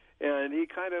 And he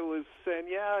kind of was saying,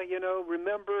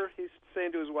 remember, he's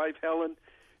saying to his wife, Helen,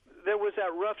 there was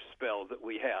that rough spell that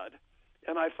we had.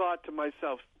 And I thought to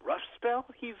myself, rough spell?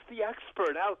 He's the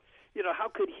expert. How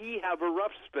could he have a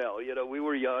rough spell? We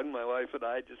were young, my wife and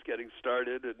I, just getting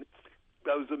started, and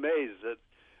I was amazed that,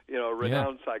 a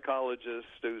renowned psychologist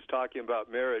who's talking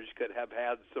about marriage could have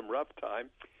had some rough time.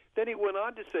 Then he went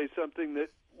on to say something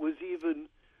that was even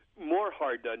more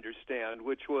hard to understand,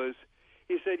 which was,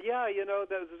 he said, there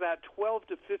was that 12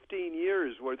 to 15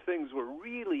 years where things were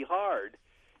really hard.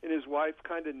 And his wife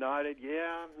kind of nodded,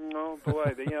 those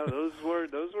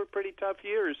were pretty tough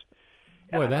years.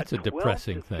 Boy, that's a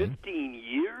depressing 12 to thing. 15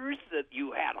 years that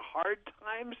you had hard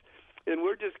times, and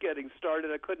we're just getting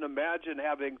started. I couldn't imagine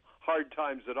having hard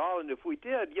times at all. And if we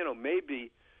did, maybe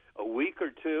a week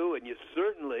or two, and you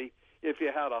certainly, if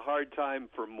you had a hard time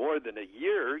for more than a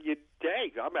year,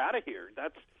 I'm out of here.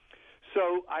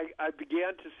 So I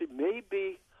began to see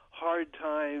maybe hard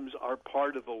times are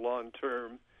part of a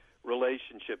long-term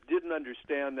relationship. Didn't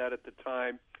understand that at the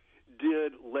time,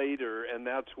 did later, and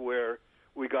that's where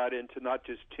we got into not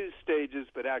just 2 stages,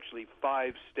 but actually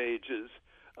 5 stages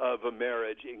of a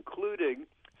marriage, including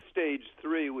stage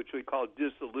 3, which we call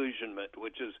disillusionment,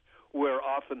 which is where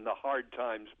often the hard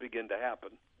times begin to happen.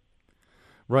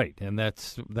 Right, and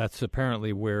that's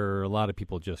apparently where a lot of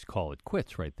people just call it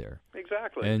quits right there.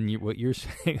 Exactly. And what you're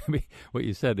saying, what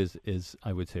you said is,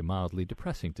 I would say, mildly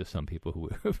depressing to some people who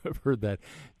have heard that,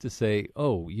 to say,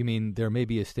 oh, you mean there may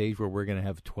be a stage where we're going to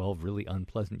have 12 really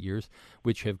unpleasant years,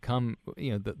 which have come,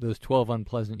 those 12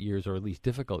 unpleasant years, or at least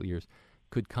difficult years,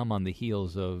 could come on the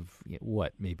heels of,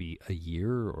 maybe a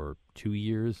year or 2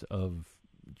 years of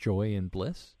joy and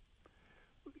bliss?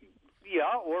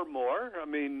 Yeah, or more. I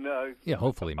mean,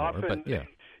 hopefully more, often, but yeah.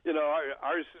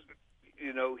 Ours,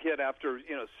 hit after,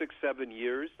 6-7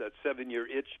 years, that 7-year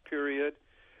itch period.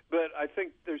 But I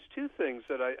think there's 2 things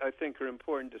that I think are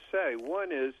important to say.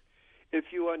 One is,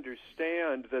 if you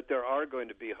understand that there are going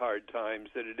to be hard times,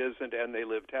 that it isn't, and they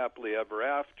lived happily ever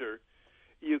after,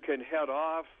 you can head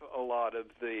off a lot of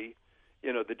the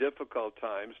difficult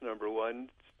times, number one.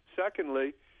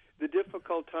 Secondly, the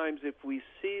difficult times, if we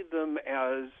see them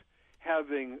as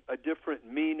having a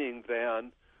different meaning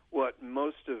than what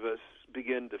most of us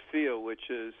begin to feel, which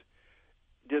is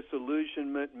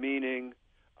disillusionment, meaning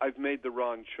I've made the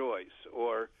wrong choice,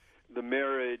 or the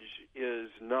marriage is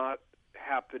not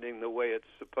happening the way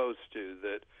it's supposed to,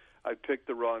 that I picked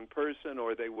the wrong person,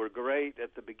 or they were great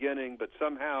at the beginning, but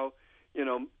somehow,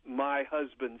 my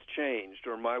husband's changed,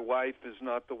 or my wife is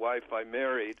not the wife I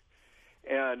married.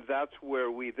 And that's where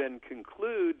we then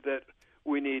conclude that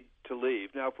we need to leave.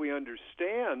 Now, if we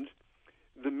understand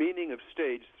the meaning of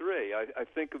stage 3, I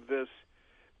think of this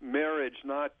marriage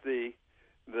not the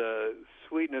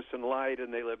sweetness and light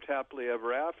and they lived happily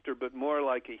ever after, but more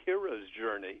like a hero's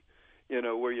journey,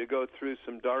 where you go through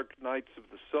some dark nights of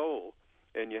the soul,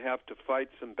 and you have to fight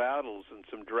some battles and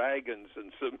some dragons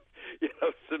and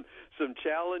some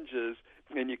challenges,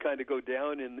 and you kind of go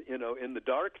down in the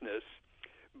darkness.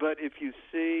 But if you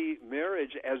see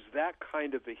marriage as that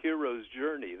kind of a hero's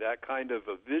journey, that kind of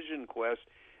a vision quest,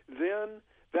 then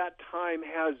that time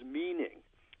has meaning.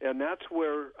 And that's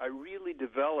where I really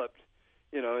developed,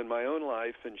 in my own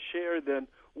life and shared then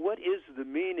what is the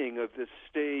meaning of this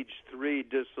stage 3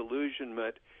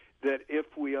 disillusionment, that if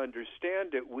we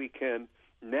understand it, we can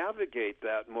navigate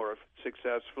that more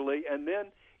successfully and then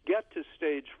get to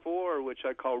stage 4, which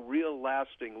I call real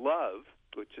lasting love,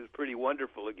 which is pretty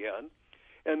wonderful again.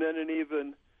 And then an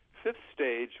even 5th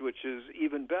stage, which is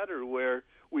even better, where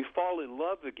we fall in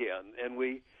love again and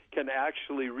we can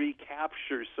actually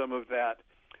recapture some of that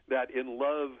in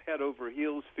love, head over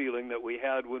heels feeling that we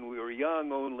had when we were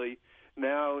young, only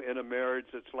now in a marriage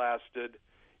that's lasted,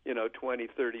 20,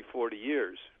 30, 40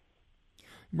 years.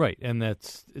 Right, and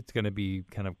it's going to be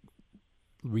kind of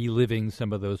reliving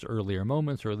some of those earlier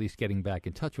moments, or at least getting back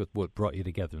in touch with what brought you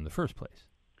together in the first place.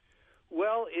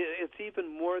 Well, it's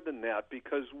even more than that,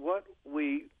 because what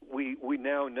we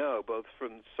now know, both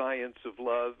from science of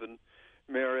love and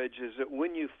marriage, is that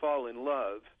when you fall in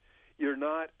love, you're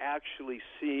not actually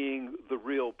seeing the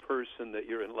real person that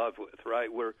you're in love with, right?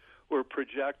 We're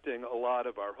projecting a lot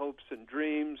of our hopes and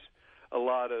dreams, a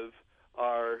lot of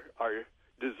our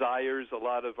desires, a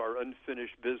lot of our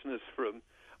unfinished business from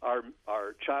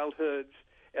our childhoods,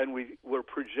 and we're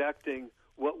projecting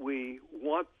what we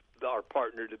want our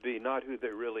partner to be, not who they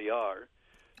really are.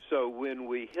 So when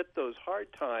we hit those hard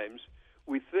times,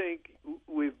 we think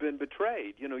we've been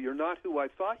betrayed. You're not who I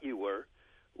thought you were.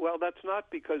 Well, that's not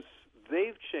because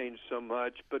they've changed so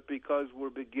much, but because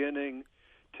we're beginning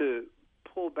to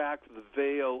pull back the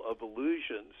veil of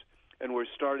illusions, and we're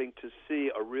starting to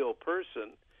see a real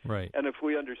person. Right. And if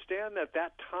we understand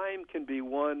that time can be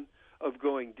one of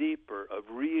going deeper, of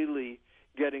really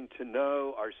getting to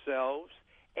know ourselves,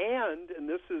 and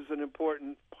this is an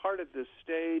important part of this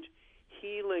stage,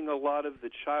 healing a lot of the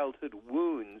childhood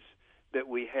wounds that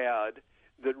we had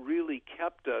that really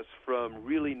kept us from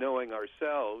really knowing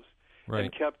ourselves, right,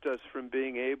 and kept us from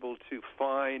being able to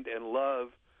find and love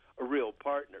a real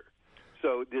partner.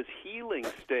 So this healing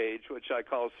stage, which I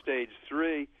call stage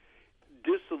 3,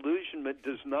 disillusionment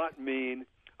does not mean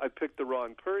I picked the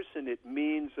wrong person. It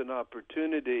means an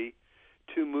opportunity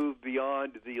to move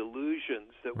beyond the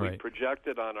illusions that we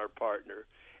projected on our partner,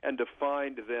 and to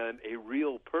find then a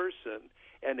real person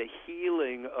and a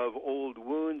healing of old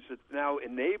wounds that now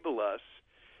enable us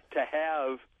to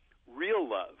have real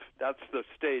love. That's the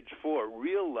stage 4,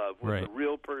 real love with a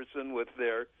real person with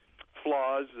their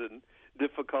flaws and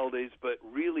difficulties, but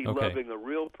really loving a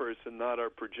real person, not our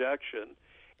projection.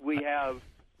 We have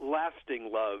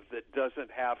lasting love that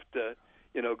doesn't have to,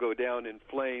 go down in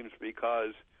flames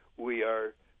because we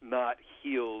are not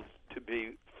healed to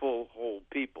be full, whole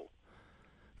people.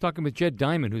 Talking with Jed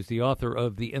Diamond, who's the author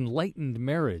of The Enlightened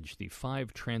Marriage, the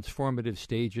 5 transformative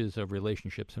stages of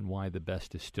relationships and why the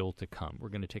best is still to come. We're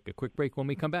going to take a quick break. When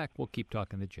we come back, we'll keep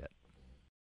talking to Jed.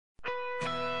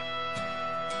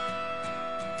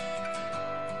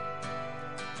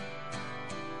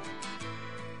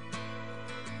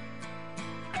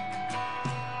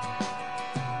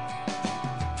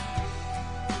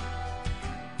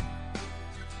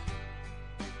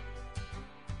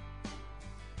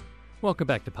 Welcome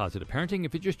back to Positive Parenting.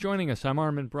 If you're just joining us, I'm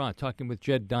Armin Brott, talking with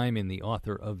Jed Diamond, the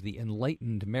author of The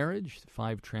Enlightened Marriage,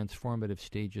 5 transformative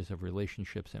stages of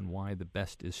relationships and why the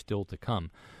best is still to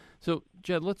come. So,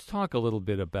 Jed, let's talk a little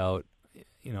bit about,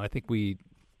 I think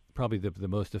probably the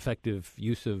most effective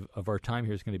use of our time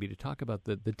here is going to be to talk about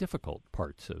the difficult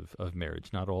parts of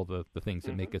marriage, not all the things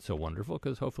that make it so wonderful,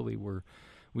 because hopefully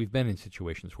we've been in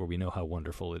situations where we know how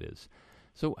wonderful it is.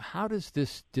 So how does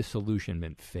this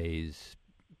disillusionment phase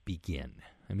begin?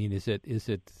 I mean, is it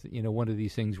one of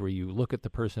these things where you look at the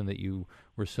person that you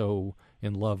were so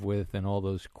in love with and all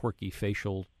those quirky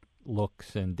facial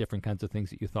looks and different kinds of things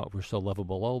that you thought were so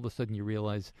lovable, all of a sudden you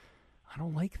realize, I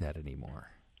don't like that anymore.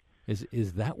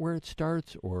 Is that where it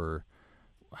starts, or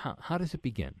how does it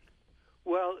begin?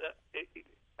 Well,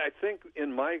 I think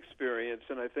in my experience,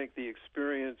 and I think the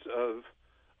experience of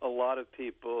a lot of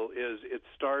people, is it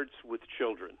starts with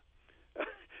children.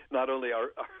 Not only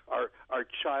our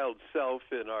child self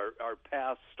in our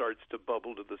past starts to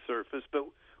bubble to the surface, but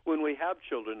when we have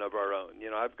children of our own.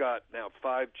 I've got now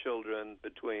 5 children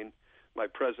between my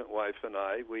present wife and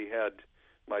I. We had,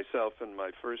 myself and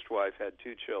my first wife had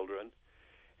 2 children.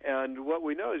 And what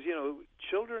we know is,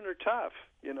 children are tough.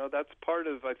 That's part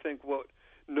of, I think, what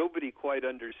nobody quite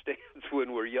understands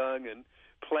when we're young and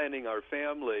planning our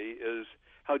family is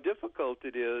how difficult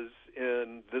it is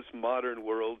in this modern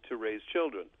world to raise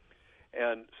children.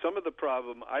 And some of the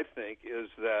problem, I think, is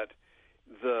that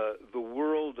the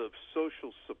world of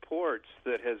social supports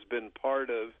that has been part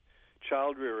of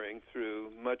child rearing through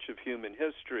much of human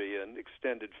history and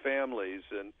extended families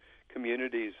and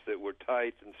communities that were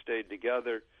tight and stayed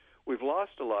together, we've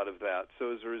lost a lot of that.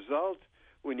 So as a result,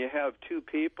 when you have 2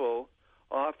 people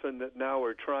often that now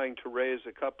are trying to raise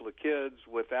a couple of kids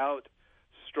without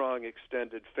strong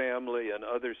extended family and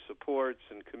other supports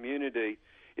and community,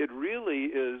 it really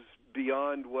is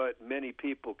beyond what many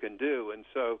people can do. And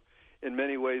so in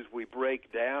many ways we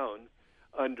break down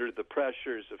under the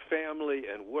pressures of family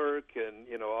and work and,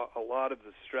 a lot of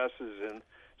the stresses in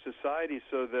society,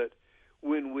 so that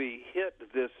when we hit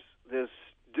this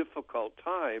difficult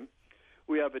time,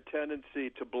 we have a tendency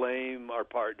to blame our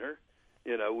partner.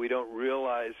 We don't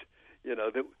realize,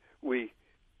 that we,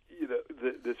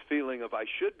 this feeling of I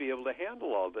should be able to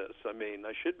handle all this. I mean,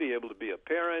 I should be able to be a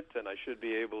parent, and I should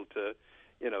be able to,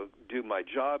 do my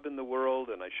job in the world,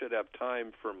 and I should have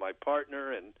time for my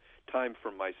partner and time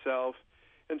for myself.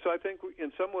 And so I think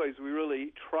in some ways we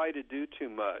really try to do too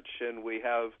much, and we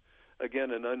have,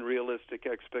 again, an unrealistic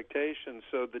expectation.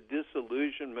 So the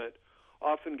disillusionment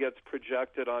often gets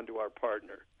projected onto our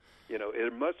partner.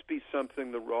 It must be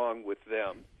something wrong with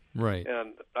them. Right.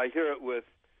 And I hear it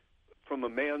from a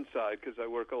man's side, because I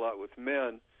work a lot with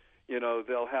men.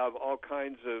 They'll have all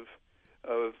kinds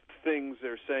of things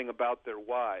they're saying about their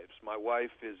wives. My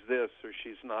wife is this, or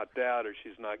she's not that, or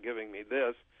she's not giving me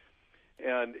this.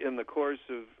 And in the course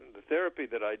of the therapy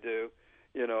that I do,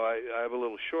 I have a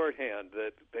little shorthand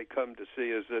that they come to see,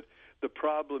 is that the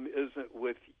problem isn't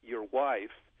with your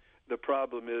wife, the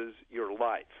problem is your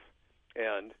life.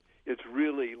 And it's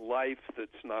really life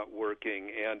that's not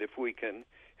working, and if we can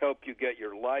help you get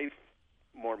your life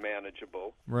more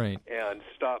manageable, right, and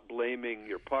stop blaming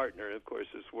your partner. Of course,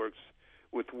 this works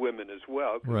with women as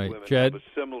well, because right. women Jed? have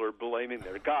a similar blaming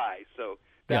their guy. So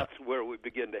that's where we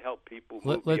begin to help people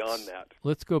move beyond that.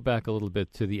 Let's go back a little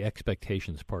bit to the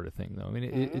expectations part of thing, though. I mean,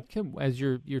 it can, as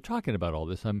you're talking about all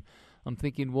this, I'm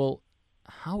thinking, well,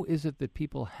 how is it that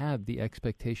people have the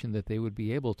expectation that they would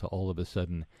be able to all of a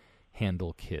sudden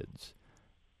handle kids?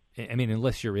 I mean,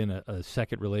 unless you're in a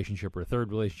second relationship or a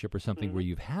third relationship or something where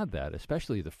you've had that,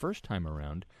 especially the first time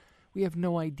around, we have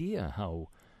no idea how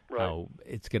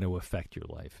it's going to affect your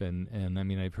life. And I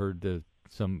mean, I've heard it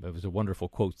was a wonderful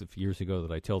quote a few years ago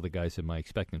that I tell the guys in my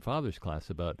Expectant Fathers class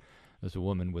about, as a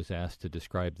woman was asked to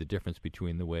describe the difference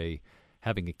between the way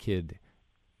having a kid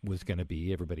was going to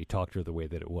be, everybody talked to her the way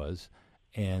that it was,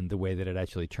 and the way that it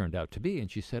actually turned out to be.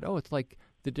 And she said, it's like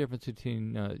the difference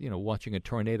between, watching a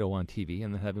tornado on TV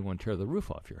and then having one tear the roof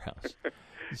off your house.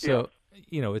 So,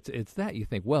 it's that you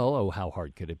think, how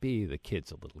hard could it be? The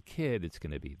kid's a little kid. It's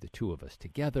going to be the 2 of us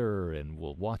together, and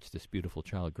we'll watch this beautiful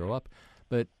child grow up.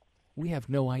 But we have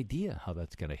no idea how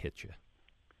that's going to hit you.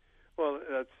 Well,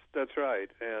 that's right.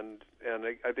 And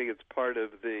I think it's part of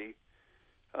the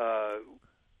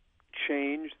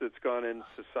change that's gone in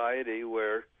society,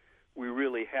 where we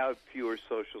really have fewer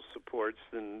social supports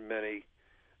than many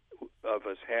of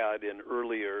us had in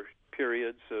earlier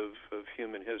periods of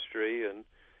human history, and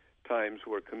times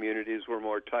where communities were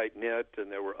more tight-knit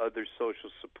and there were other social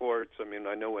supports. I mean,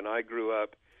 I know when I grew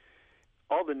up,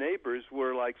 all the neighbors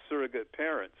were like surrogate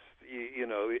parents.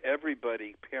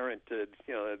 Everybody parented,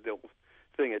 the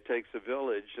thing, it takes a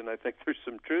village, and I think there's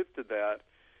some truth to that.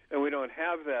 And we don't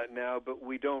have that now, but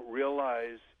we don't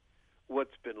realize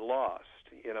what's been lost.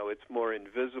 It's more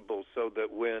invisible, so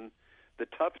that when the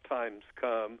tough times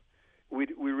come, we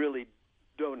really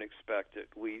don't expect it.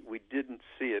 We didn't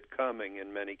see it coming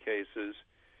in many cases,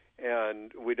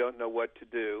 and we don't know what to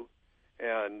do.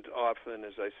 And often,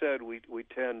 as I said, we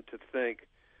tend to think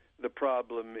the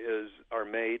problem is our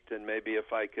mate, and maybe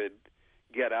if I could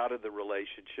get out of the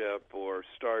relationship or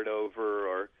start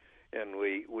over, and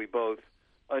we both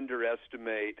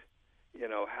underestimate,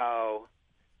 how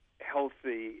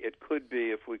healthy it could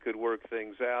be if we could work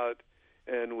things out,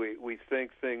 and we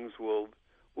think things will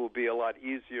be a lot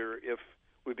easier if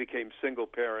we became single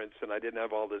parents and I didn't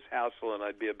have all this hassle, and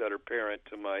I'd be a better parent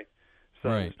to my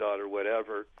sons, daughter,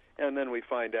 whatever. And then we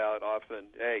find out often,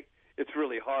 hey, it's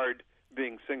really hard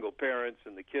being single parents,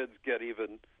 and the kids get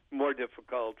even more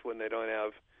difficult when they don't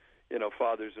have,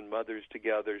 fathers and mothers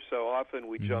together. So often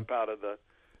we jump out of the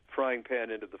frying pan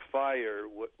into the fire,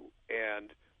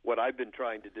 and what I've been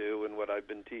trying to do and what I've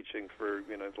been teaching for,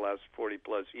 the last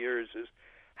 40-plus years is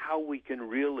how we can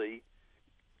really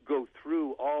go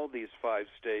through all these 5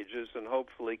 stages and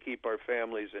hopefully keep our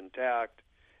families intact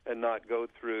and not go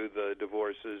through the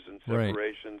divorces and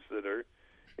separations that are,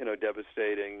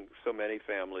 devastating so many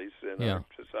families in our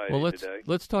society today.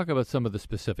 Let's talk about some of the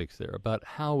specifics there, about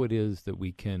how it is that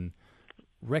we can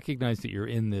recognize that you're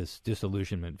in this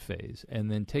disillusionment phase and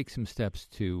then take some steps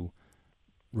to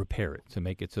repair it, to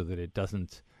make it so that it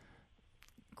doesn't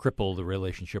cripple the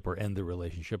relationship or end the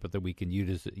relationship, but that we can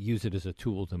use it as a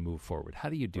tool to move forward. How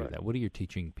do you do that? What are you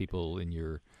teaching people in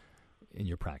your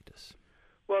practice?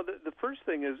 Well, the first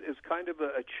thing is kind of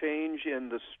a change in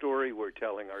the story we're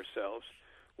telling ourselves.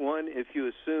 One, if you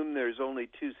assume there's only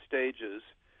 2 stages,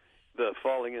 the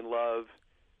falling in love,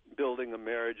 building a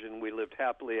marriage, and we lived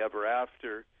happily ever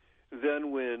after,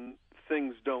 then when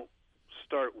things don't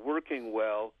start working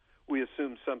well, we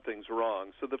assume something's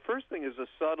wrong. So the first thing is a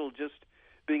subtle just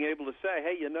being able to say,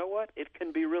 hey, you know what? It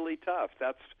can be really tough.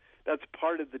 That's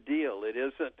part of the deal. It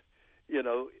isn't,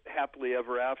 happily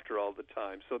ever after all the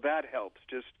time. So that helps,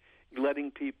 just letting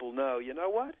people know, you know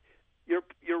what?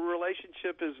 Your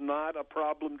relationship is not a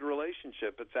problemed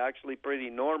relationship. It's actually pretty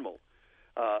normal.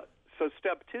 So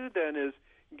step 2 then is,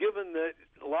 given that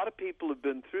a lot of people have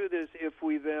been through this, if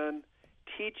we then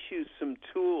teach you some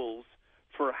tools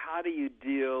for how do you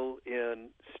deal in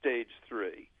stage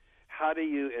 3, how do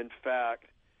you, in fact,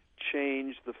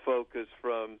 change the focus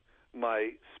from my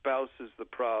spouse is the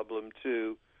problem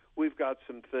to we've got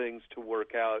some things to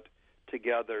work out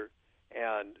together,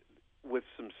 and with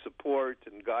some support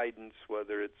and guidance,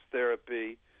 whether it's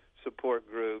therapy, support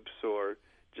groups, or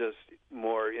just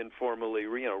more informally,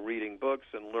 reading books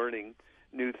and learning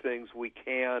new things, we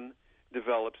can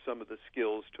develop some of the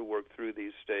skills to work through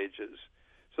these stages.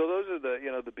 So those are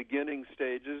the beginning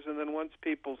stages, and then once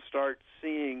people start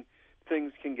seeing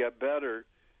things can get better,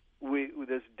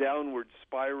 this downward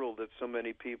spiral that so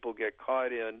many people get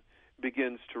caught in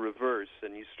begins to reverse,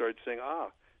 and you start saying,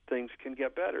 things can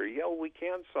get better. Yeah, we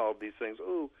can solve these things.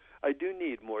 Ooh, I do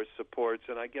need more supports,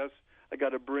 and I guess I got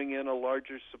to bring in a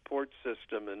larger support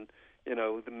system, and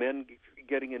the men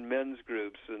getting in men's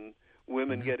groups and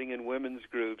women getting in women's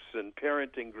groups and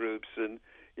parenting groups, and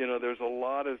there's a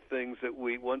lot of things that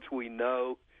once we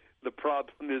know the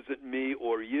problem isn't me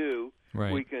or you,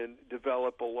 we can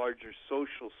develop a larger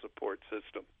social support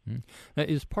system. Now,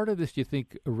 is part of this, do you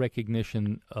think, a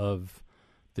recognition of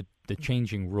the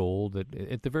changing role, that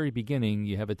at the very beginning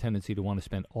you have a tendency to want to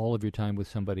spend all of your time with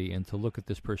somebody and to look at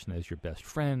this person as your best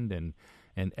friend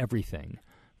and everything,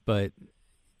 but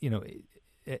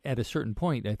at a certain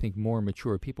point, I think more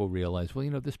mature people realize,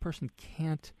 well, this person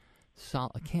can't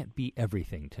be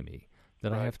everything to me,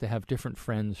 that I have to have different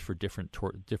friends for different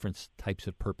types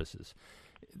of purposes.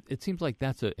 It seems like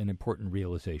that's an important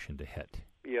realization to hit.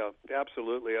 Yeah,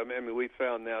 absolutely. I mean, we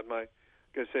found that.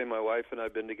 My wife and I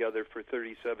have been together for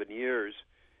 37 years,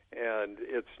 and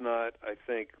it's not, I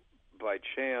think, by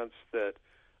chance that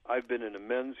I've been in a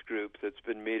men's group that's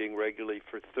been meeting regularly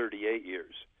for 38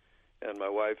 years. And my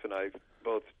wife and I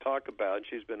both talk about, and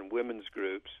she's been in women's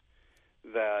groups,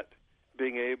 that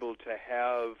being able to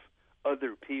have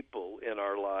other people in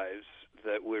our lives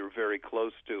that we're very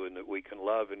close to and that we can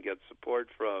love and get support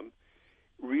from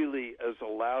really has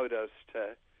allowed us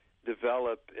to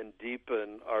develop and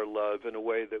deepen our love in a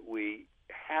way that we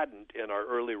hadn't in our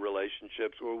early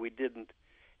relationships, where we didn't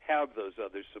have those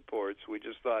other supports. We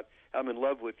just thought, I'm in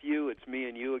love with you, it's me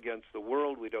and you against the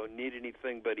world, we don't need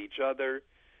anything but each other.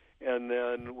 And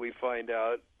then we find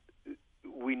out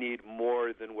we need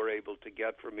more than we're able to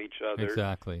get from each other.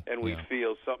 Exactly. And we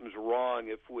feel something's wrong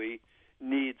if we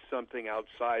need something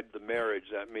outside the marriage.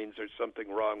 That means there's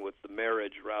something wrong with the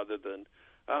marriage, rather than,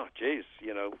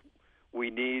 we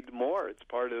need more. It's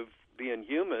part of being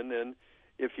human, and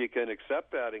if you can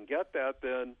accept that and get that,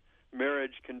 then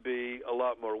marriage can be a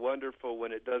lot more wonderful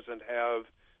when it doesn't have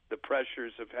the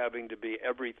pressures of having to be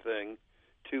everything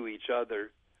to each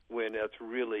other, when that's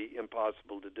really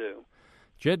impossible to do.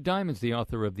 Jed Diamond's the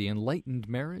author of The Enlightened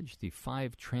Marriage, the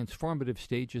 5 Transformative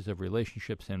Stages of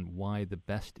Relationships and Why the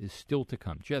Best is Still to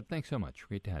Come. Jed, thanks so much.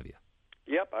 Great to have you.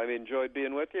 Yep, I've enjoyed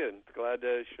being with you and glad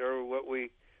to share what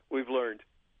we've learned.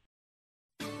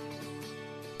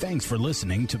 Thanks for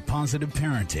listening to Positive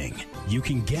Parenting. You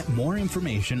can get more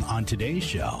information on today's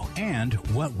show and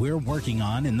what we're working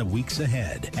on in the weeks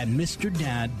ahead at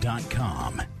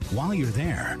MrDad.com. While you're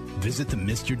there, visit the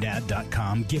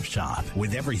MrDad.com gift shop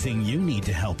with everything you need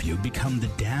to help you become the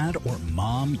dad or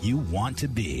mom you want to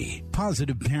be.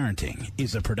 Positive Parenting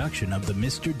is a production of the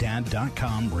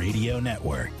MrDad.com radio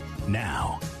network.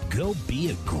 Now, go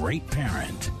be a great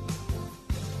parent.